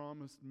of the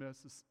promised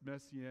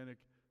messianic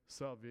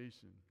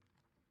salvation.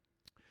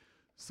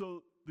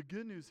 So the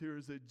good news here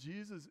is that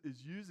Jesus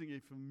is using a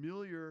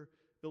familiar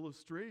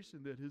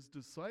illustration that his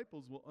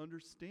disciples will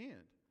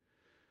understand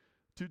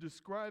to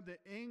describe the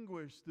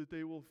anguish that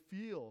they will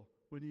feel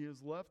when he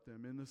has left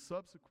them and the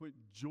subsequent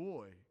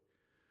joy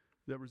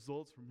that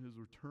results from his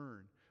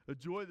return. A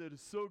joy that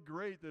is so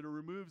great that it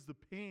removes the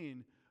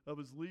pain of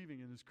his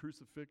leaving and his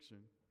crucifixion.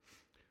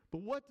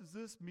 But what does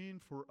this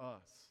mean for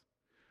us?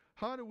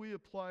 How do we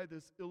apply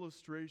this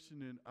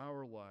illustration in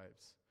our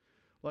lives?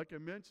 Like I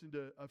mentioned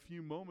a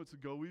few moments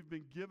ago, we've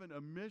been given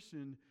a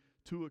mission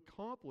to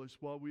accomplish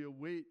while we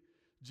await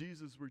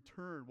Jesus'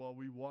 return, while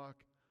we walk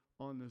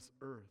on this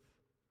earth.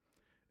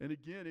 And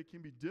again, it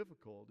can be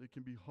difficult, it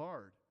can be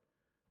hard,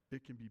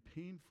 it can be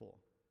painful.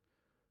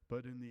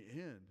 But in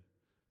the end,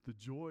 the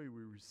joy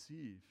we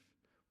receive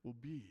will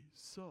be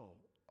so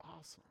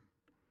awesome.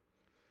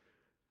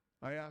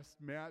 I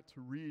asked Matt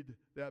to read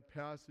that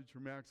passage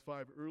from Acts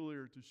 5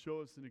 earlier to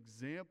show us an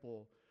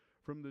example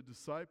from the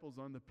disciples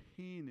on the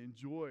pain and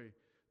joy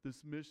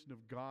this mission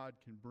of God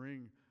can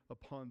bring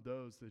upon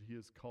those that he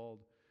has called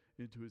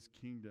into his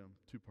kingdom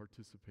to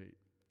participate.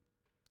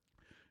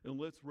 And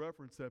let's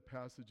reference that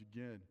passage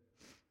again.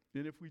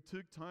 And if we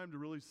took time to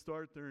really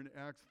start there in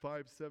Acts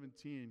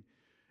 5:17,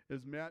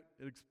 as Matt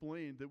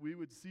explained, that we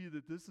would see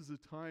that this is a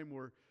time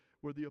where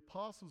the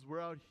apostles were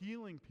out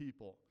healing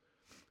people.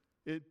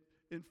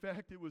 In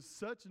fact, it was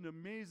such an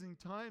amazing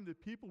time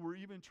that people were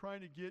even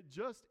trying to get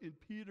just in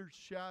Peter's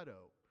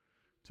shadow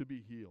to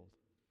be healed.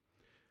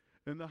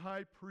 And the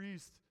high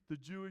priest, the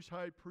Jewish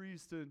high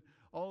priest, and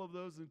all of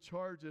those in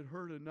charge had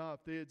heard enough.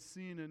 They had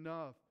seen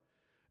enough,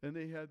 and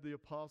they had the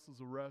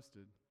apostles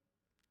arrested.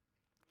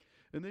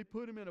 And they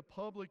put him in a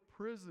public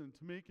prison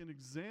to make an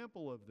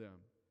example of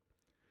them.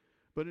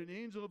 But an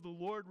angel of the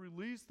Lord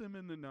released them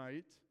in the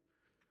night,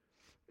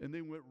 and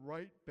they went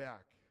right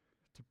back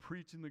to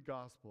preaching the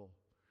gospel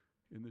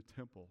in the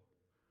temple.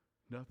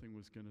 Nothing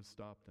was going to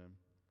stop them.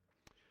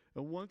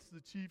 And once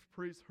the chief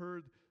priests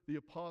heard the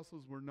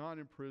apostles were not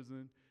in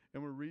prison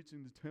and were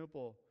reaching the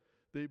temple,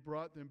 they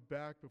brought them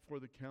back before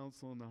the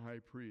council and the high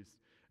priest.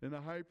 And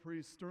the high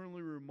priest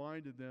sternly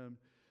reminded them,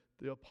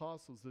 the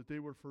apostles, that they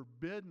were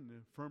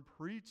forbidden from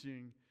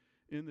preaching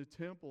in the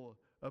temple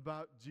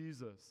about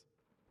Jesus.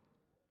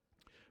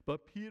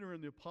 But Peter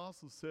and the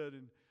apostles said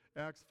in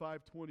Acts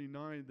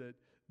 5:29 that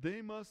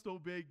they must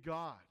obey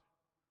God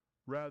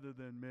rather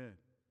than men.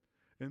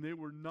 And they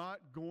were not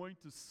going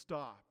to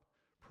stop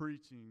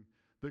preaching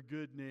the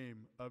good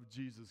name of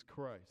Jesus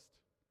Christ.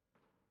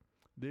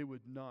 They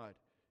would not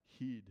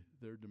heed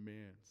their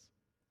demands.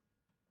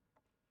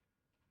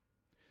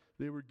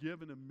 They were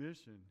given a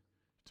mission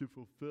to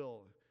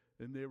fulfill,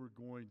 and they were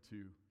going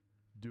to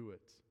do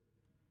it.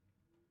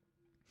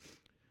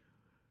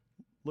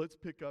 Let's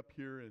pick up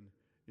here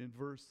in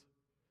verse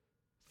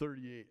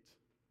 38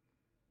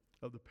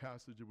 of the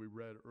passage that we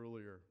read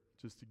earlier,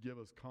 just to give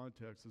us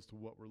context as to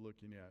what we're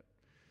looking at.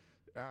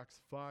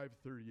 Acts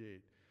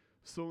 5:38.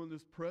 So in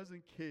this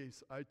present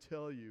case, I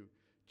tell you,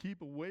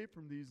 keep away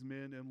from these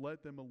men and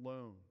let them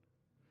alone.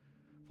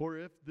 For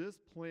if this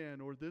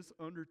plan or this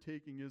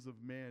undertaking is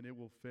of man, it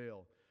will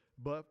fail.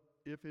 But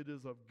if it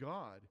is of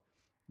God,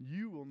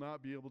 you will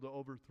not be able to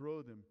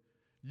overthrow them.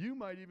 You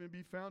might even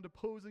be found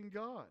opposing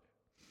God.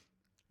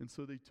 And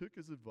so they took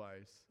his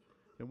advice,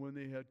 and when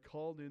they had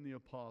called in the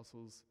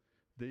apostles,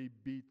 they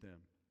beat them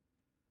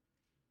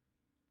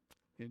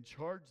and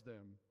charged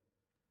them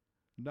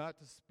not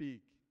to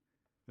speak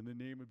in the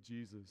name of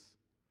Jesus,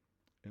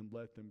 and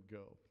let them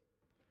go.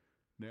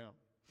 Now,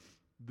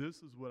 this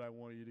is what I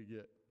want you to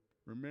get.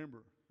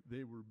 Remember,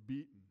 they were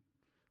beaten.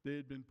 They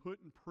had been put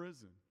in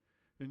prison,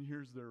 and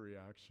here's their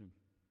reaction.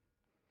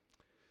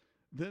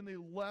 Then they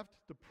left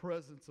the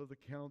presence of the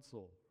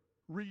council,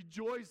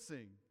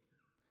 rejoicing.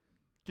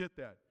 Get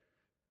that.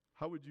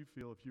 How would you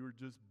feel if you were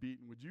just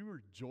beaten? Would you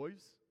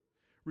rejoice?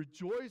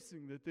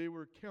 Rejoicing that they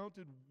were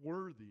counted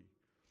worthy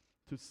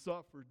to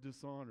suffer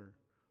dishonor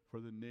for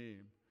the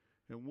name.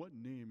 And what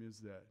name is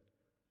that?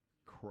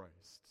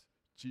 Christ.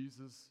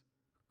 Jesus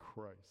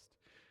Christ.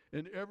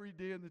 And every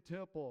day in the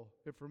temple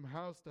and from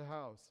house to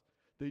house,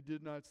 they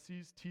did not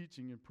cease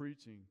teaching and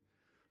preaching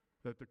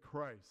that the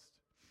Christ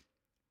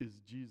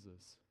is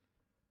Jesus.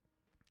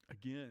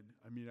 Again,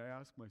 I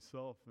ask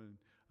myself, and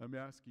I'm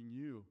asking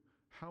you,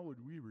 how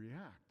would we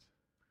react?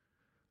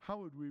 How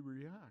would we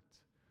react?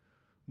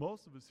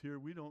 Most of us here,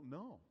 we don't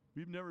know.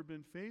 We've never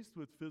been faced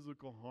with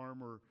physical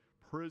harm or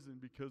prison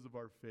because of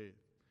our faith.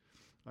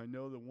 I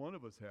know that one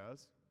of us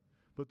has,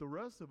 but the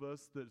rest of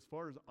us, that as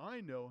far as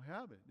I know,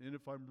 haven't. And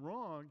if I'm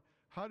wrong,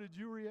 how did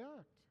you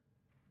react?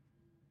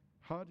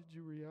 How did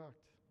you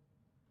react?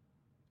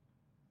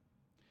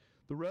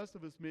 The rest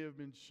of us may have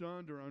been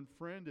shunned or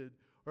unfriended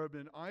or have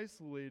been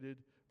isolated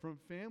from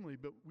family,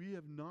 but we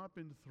have not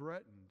been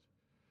threatened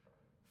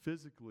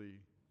physically,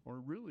 or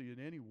really in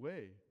any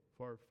way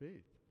for our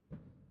faith.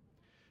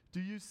 Do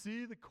you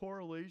see the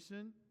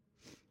correlation?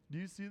 Do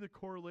you see the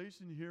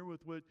correlation here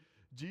with what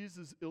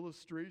Jesus'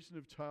 illustration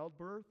of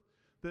childbirth?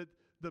 That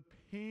the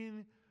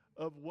pain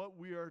of what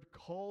we are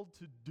called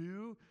to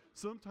do,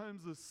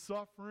 sometimes the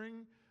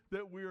suffering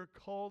that we are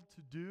called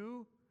to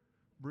do,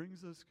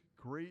 brings us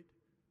great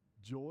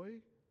joy?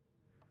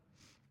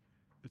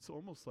 It's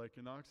almost like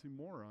an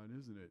oxymoron,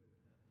 isn't it?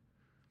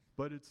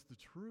 But it's the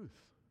truth.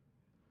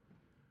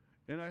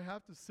 And I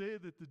have to say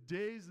that the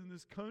days in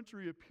this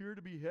country appear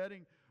to be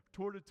heading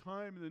toward a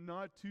time in the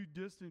not too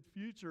distant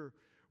future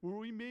where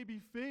we may be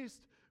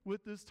faced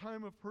with this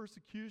time of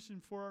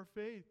persecution for our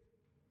faith.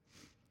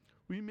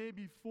 We may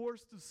be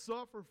forced to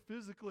suffer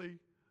physically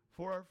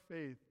for our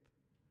faith.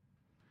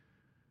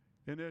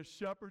 And as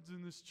shepherds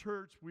in this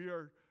church, we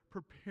are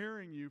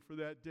preparing you for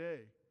that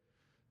day,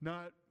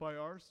 not by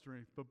our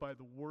strength, but by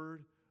the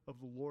word of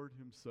the Lord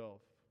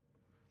himself.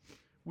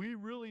 We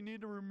really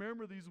need to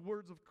remember these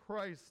words of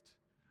Christ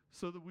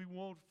so that we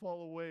won't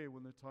fall away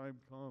when the time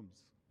comes.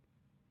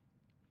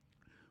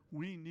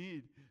 We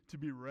need to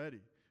be ready.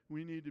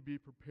 We need to be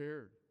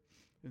prepared.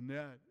 And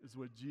that is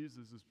what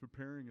Jesus is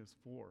preparing us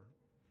for.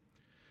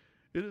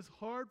 It is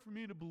hard for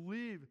me to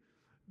believe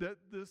that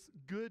this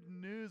good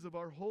news of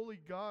our holy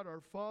God,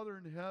 our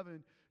Father in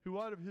heaven, who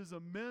out of his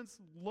immense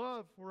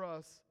love for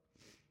us,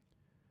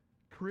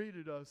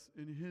 created us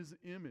in his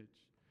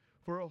image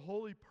for a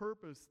holy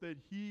purpose that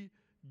he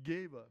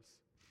gave us.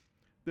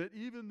 That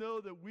even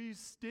though that we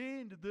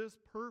stained this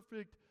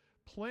perfect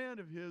plan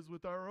of his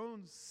with our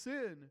own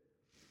sin,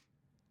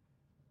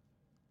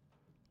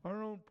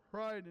 our own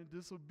pride and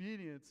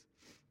disobedience,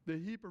 that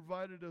he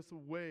provided us a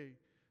way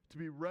to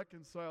be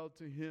reconciled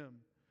to him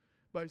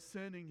by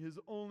sending his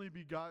only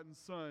begotten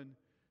Son,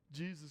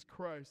 Jesus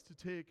Christ, to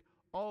take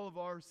all of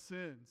our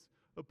sins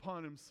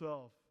upon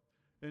himself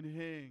and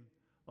hang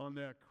on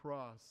that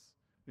cross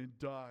and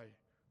die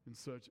in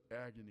such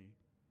agony.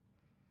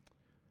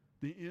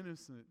 The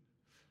innocent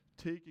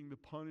taking the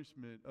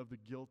punishment of the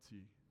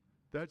guilty.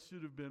 That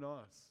should have been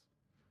us,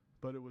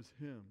 but it was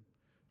him,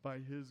 by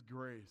his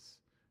grace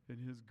and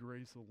his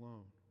grace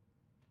alone.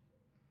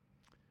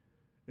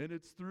 And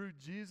it's through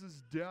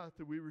Jesus' death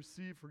that we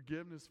receive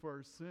forgiveness for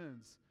our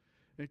sins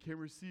and can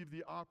receive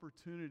the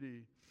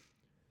opportunity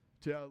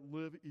to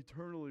live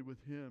eternally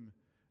with him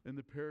in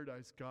the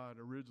paradise God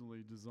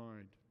originally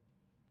designed.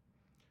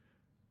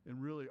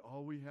 And really,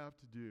 all we have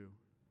to do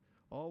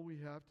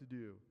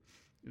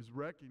is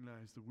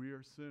recognize that we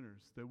are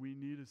sinners, that we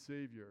need a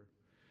Savior,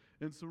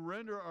 and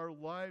surrender our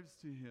lives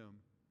to him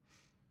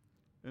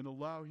and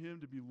allow him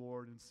to be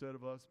Lord instead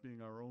of us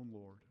being our own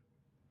Lord.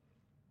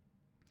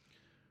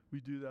 We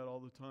do that all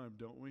the time,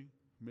 don't we?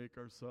 Make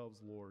ourselves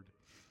Lord.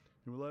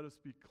 And let us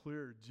be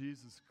clear,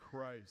 Jesus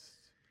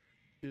Christ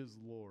is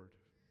Lord.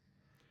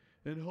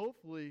 And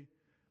hopefully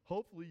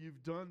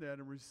you've done that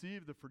and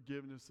received the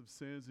forgiveness of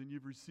sins, and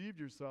you've received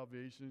your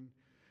salvation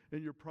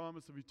and your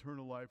promise of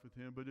eternal life with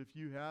him. But if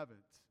you haven't,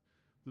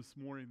 this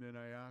morning, then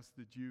I ask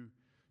that you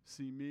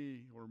see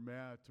me or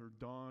Matt or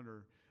Don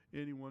or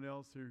anyone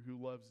else here who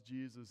loves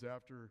Jesus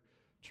after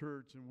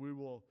church, and we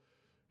will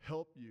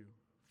help you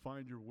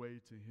find your way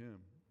to him.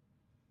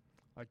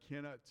 I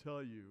cannot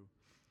tell you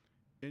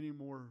any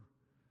more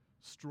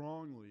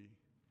strongly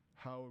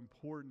how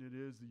important it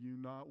is that you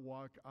not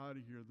walk out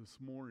of here this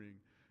morning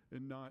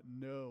and not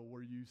know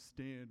where you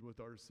stand with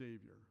our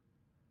Savior.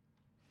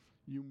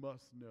 You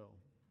must know.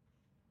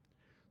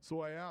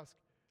 So I ask,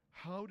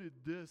 how did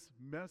this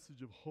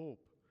message of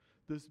hope,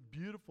 this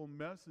beautiful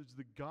message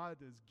that God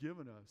has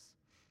given us,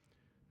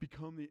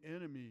 become the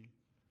enemy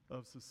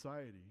of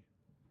society?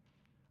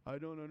 I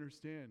don't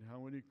understand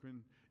how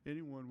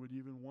anyone would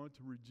even want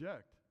to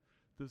reject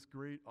this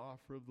great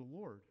offer of the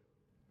Lord.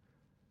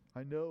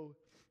 I know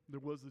there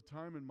was a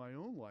time in my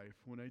own life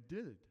when I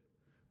did.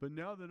 But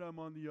now that I'm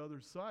on the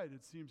other side,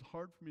 it seems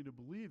hard for me to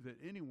believe that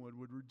anyone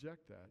would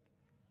reject that.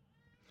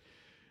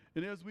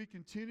 And as we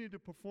continue to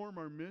perform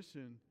our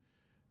mission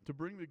to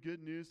bring the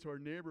good news to our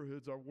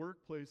neighborhoods, our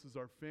workplaces,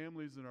 our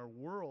families, and our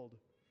world,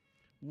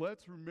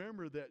 let's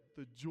remember that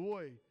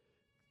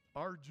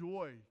our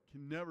joy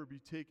can never be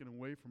taken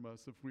away from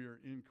us if we are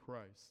in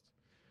Christ.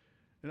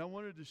 And I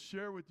wanted to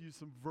share with you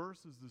some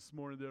verses this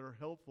morning that are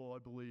helpful, I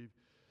believe,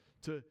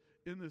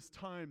 in this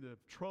time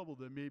of trouble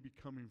that may be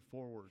coming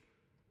forward.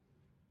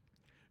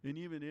 And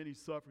even any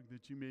suffering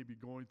that you may be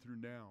going through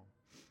now.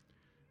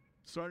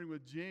 Starting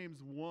with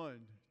James 1,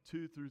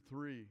 2 through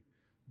 3.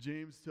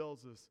 James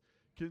tells us,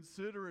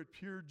 "Consider it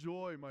pure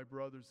joy, my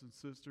brothers and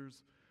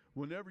sisters,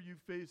 whenever you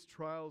face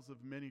trials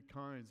of many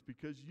kinds,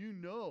 because you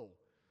know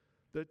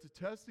that the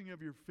testing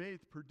of your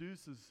faith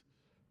produces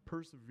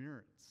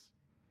perseverance."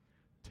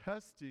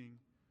 Testing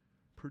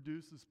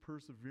produces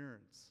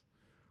perseverance.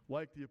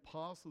 Like the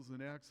apostles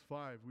in Acts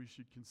 5, we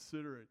should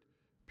consider it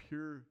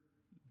pure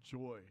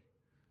joy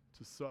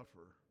to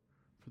suffer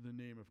for the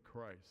name of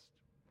Christ.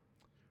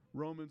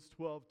 Romans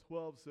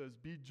 12:12 says,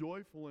 "Be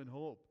joyful in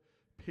hope,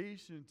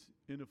 patient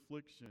in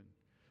affliction,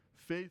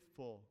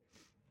 faithful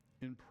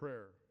in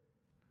prayer."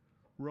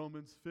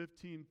 Romans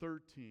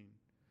 15:13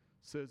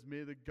 says,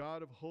 "May the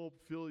God of hope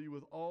fill you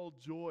with all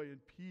joy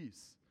and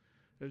peace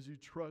as you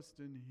trust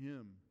in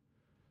him,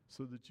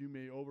 so that you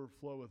may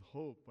overflow with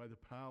hope by the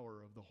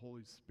power of the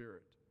Holy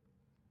Spirit."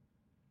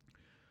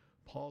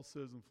 Paul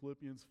says in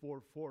Philippians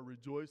 4:4,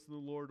 "Rejoice in the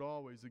Lord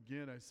always."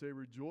 Again, I say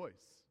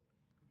rejoice.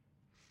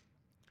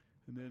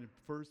 And then in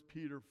 1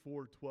 Peter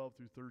 4:12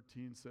 through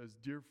 13 says,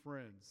 "Dear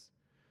friends,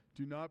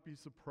 do not be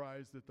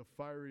surprised at the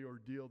fiery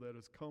ordeal that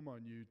has come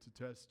on you to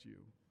test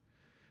you,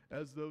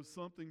 as though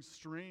something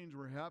strange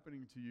were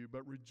happening to you,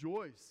 but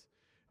rejoice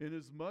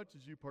inasmuch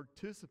as you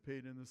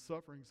participate in the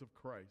sufferings of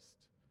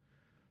Christ,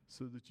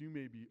 so that you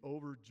may be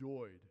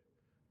overjoyed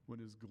when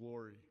his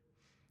glory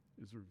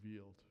is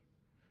revealed."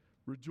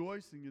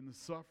 Rejoicing in the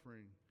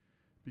suffering,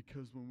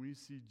 because when we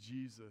see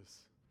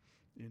Jesus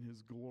in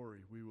his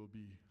glory, we will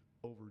be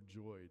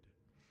overjoyed.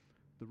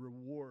 The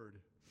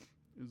reward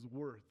is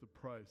worth the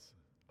price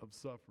of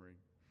suffering.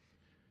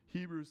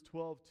 Hebrews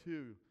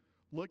 12:2,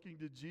 "Looking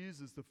to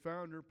Jesus, the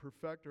founder and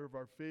perfecter of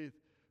our faith,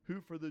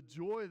 who for the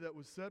joy that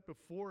was set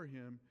before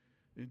him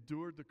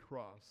endured the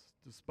cross,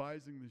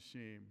 despising the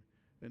shame,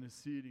 and is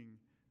seated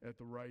at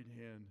the right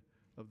hand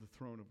of the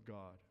throne of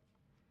God."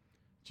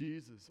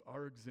 Jesus,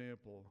 our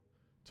example,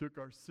 took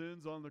our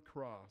sins on the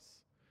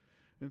cross,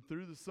 and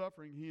through the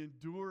suffering, he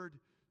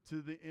endured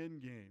to the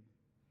end game,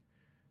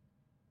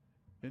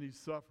 and he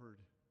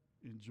suffered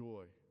in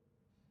joy.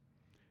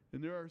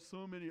 And there are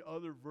so many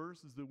other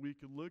verses that we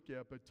could look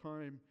at, but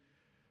time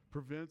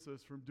prevents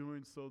us from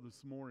doing so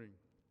this morning.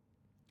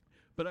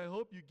 But I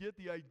hope you get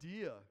the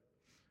idea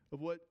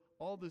of what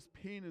all this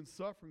pain and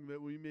suffering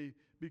that we may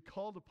be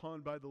called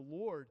upon by the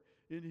Lord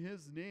in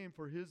his name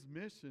for his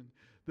mission,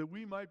 that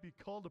we might be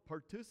called to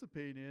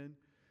participate in.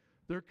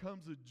 There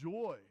comes a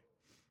joy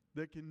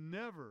that can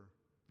never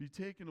be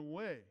taken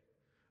away,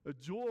 a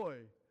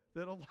joy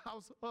that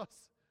allows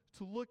us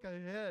to look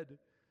ahead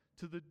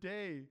to the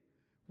day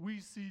we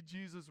see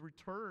Jesus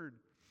return.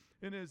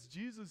 And as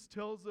Jesus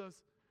tells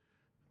us,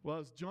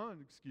 as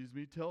John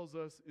tells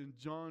us in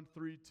John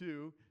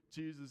 3:2,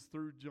 Jesus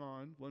through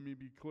John, let me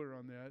be clear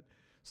on that,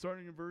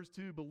 starting in verse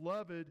 2,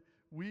 "Beloved,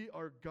 we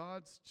are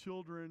God's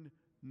children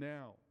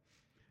now,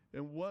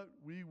 and what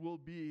we will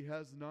be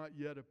has not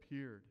yet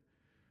appeared."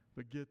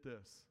 But get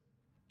this.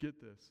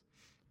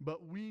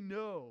 "But we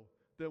know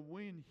that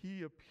when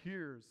he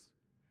appears,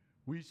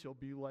 we shall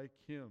be like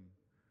him,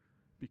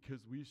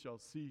 because we shall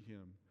see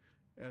him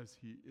as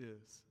he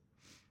is."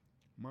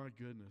 My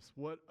goodness,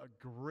 what a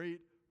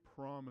great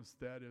promise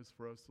that is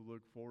for us to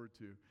look forward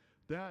to.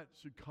 That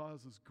should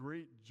cause us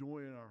great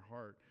joy in our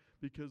heart,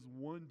 because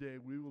one day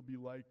we will be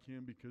like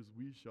him, because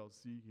we shall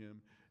see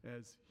him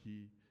as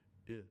he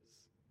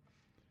is.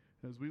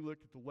 As we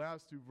look at the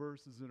last two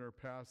verses in our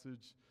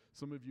passage,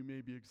 some of you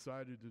may be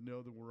excited to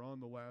know that we're on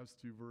the last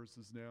two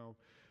verses now,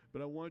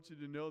 but I want you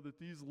to know that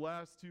these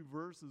last two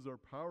verses are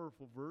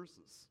powerful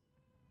verses.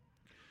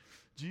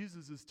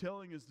 Jesus is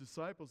telling his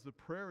disciples that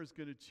prayer is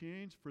going to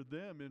change for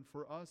them and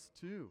for us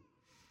too.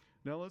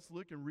 Now let's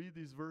look and read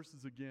these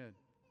verses again.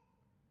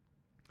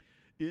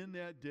 "In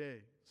that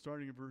day,"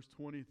 starting in verse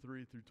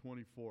 23 through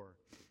 24,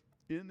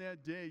 "In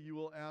that day you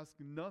will ask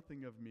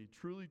nothing of me.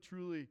 Truly,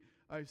 truly,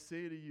 I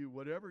say to you,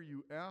 whatever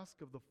you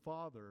ask of the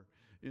Father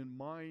in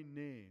my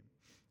name,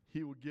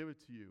 he will give it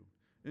to you.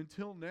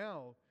 Until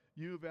now,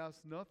 you have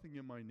asked nothing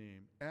in my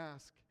name.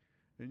 Ask,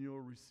 and you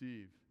will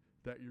receive,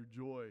 that your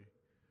joy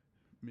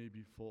may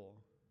be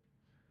full."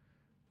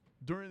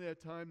 During that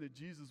time that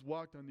Jesus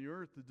walked on the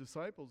earth, the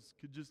disciples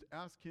could just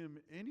ask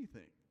him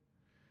anything,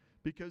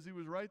 because he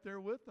was right there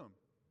with them.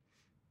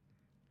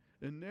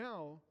 And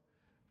now,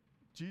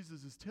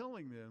 Jesus is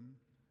telling them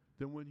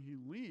that when he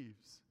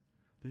leaves,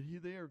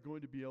 that they are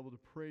going to be able to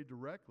pray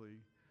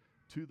directly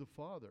to the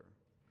Father.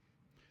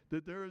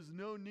 That there is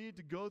no need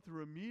to go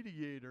through a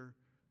mediator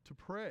to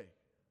pray.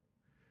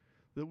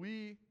 That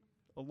we,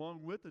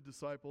 along with the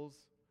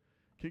disciples,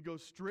 can go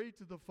straight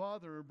to the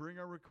Father and bring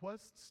our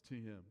requests to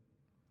him.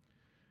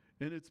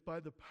 And it's by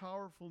the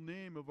powerful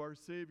name of our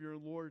Savior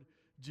and Lord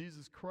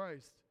Jesus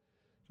Christ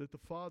that the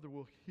Father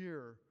will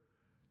hear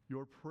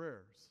your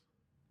prayers.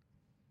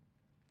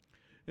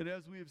 And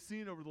as we have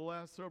seen over the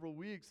last several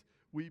weeks,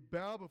 we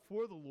bow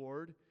before the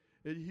Lord,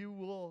 and he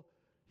will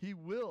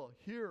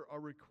hear our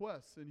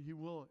requests, and he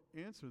will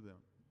answer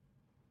them.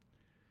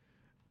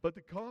 But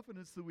the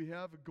confidence that we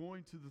have of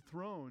going to the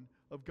throne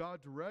of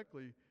God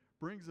directly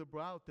brings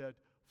about that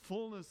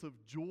fullness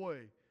of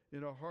joy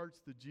in our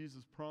hearts that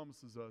Jesus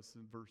promises us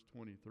in verse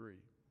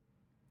 23.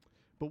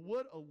 But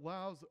what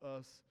allows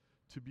us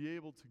to be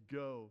able to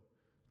go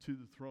to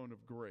the throne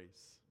of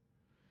grace?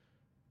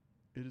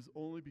 It is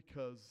only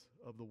because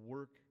of the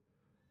work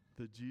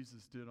that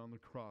Jesus did on the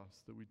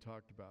cross that we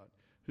talked about.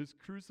 His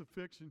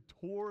crucifixion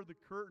tore the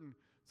curtain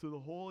to the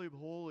Holy of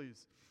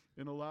Holies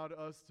and allowed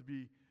us to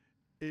be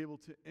able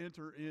to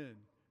enter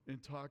in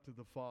and talk to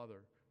the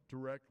Father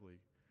directly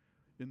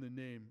in the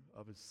name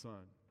of his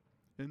Son.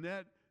 And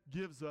that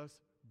gives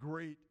us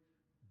great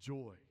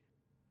joy.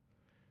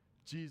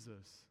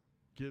 Jesus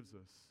gives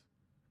us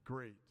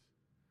great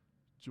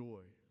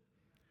joy.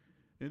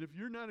 And if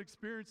you're not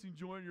experiencing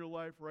joy in your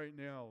life right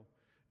now,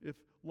 if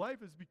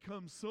life has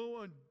become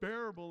so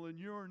unbearable and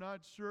you are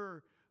not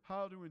sure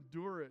how to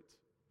endure it,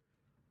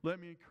 let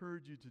me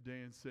encourage you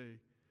today and say,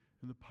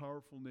 in the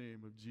powerful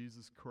name of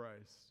Jesus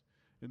Christ,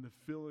 in the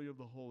filling of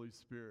the Holy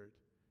Spirit,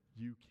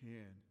 you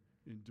can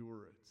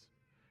endure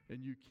it.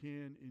 And you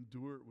can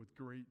endure it with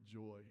great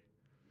joy.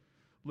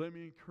 Let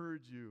me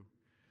encourage you.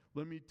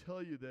 Let me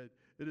tell you that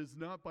it is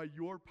not by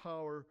your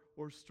power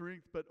or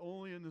strength, but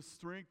only in the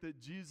strength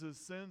that Jesus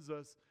sends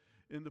us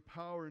in the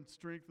power and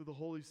strength of the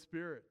Holy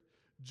Spirit.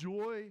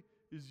 Joy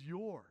is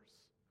yours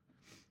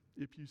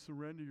if you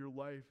surrender your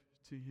life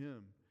to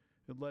Him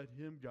and let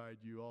Him guide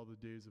you all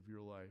the days of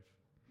your life.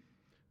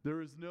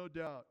 There is no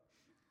doubt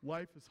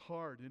life is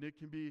hard, and it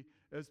can be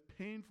as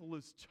painful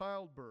as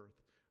childbirth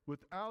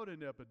without an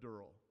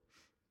epidural.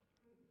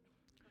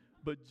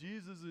 But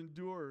Jesus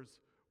endures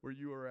where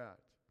you are at.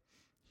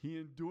 He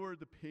endured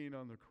the pain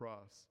on the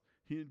cross.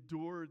 He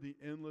endured the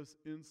endless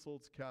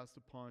insults cast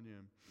upon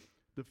Him,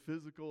 the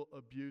physical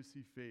abuse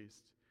He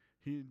faced.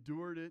 He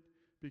endured it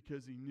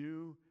because He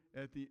knew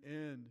at the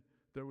end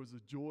there was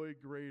a joy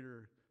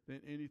greater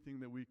than anything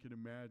that we could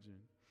imagine.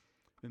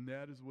 And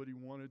that is what He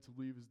wanted to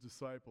leave His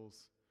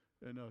disciples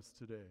and us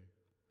today.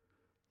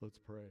 Let's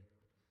pray.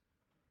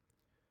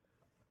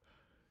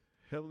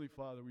 Heavenly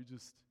Father, we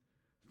just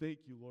thank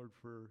you, Lord,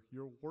 for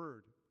your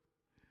word.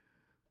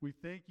 We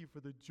thank you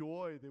for the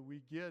joy that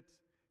we get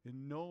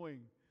in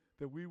knowing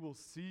that we will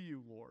see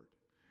you, Lord.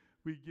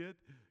 We get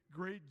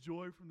great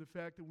joy from the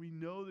fact that we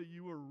know that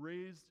you were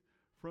raised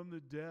from the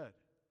dead.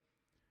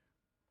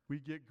 We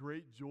get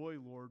great joy,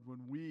 Lord,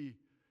 when we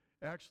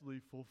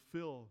actually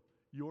fulfill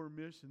your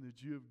mission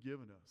that you have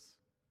given us.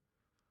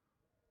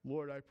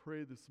 Lord, I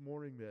pray this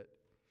morning that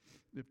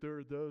if there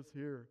are those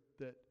here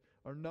that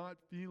are not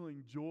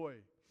feeling joy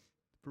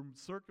from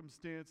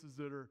circumstances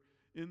that are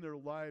in their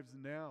lives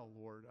now,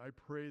 Lord, I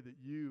pray that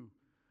you,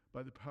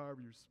 by the power of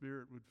your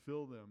Spirit, would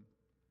fill them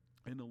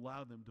and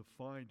allow them to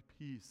find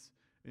peace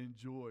and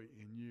joy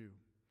in you,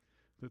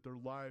 that their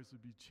lives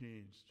would be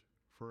changed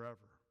forever.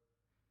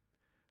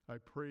 I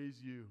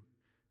praise you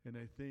and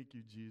I thank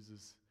you,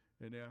 Jesus,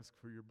 and ask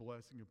for your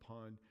blessing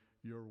upon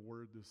your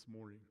word this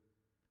morning.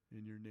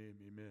 In your name,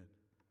 amen.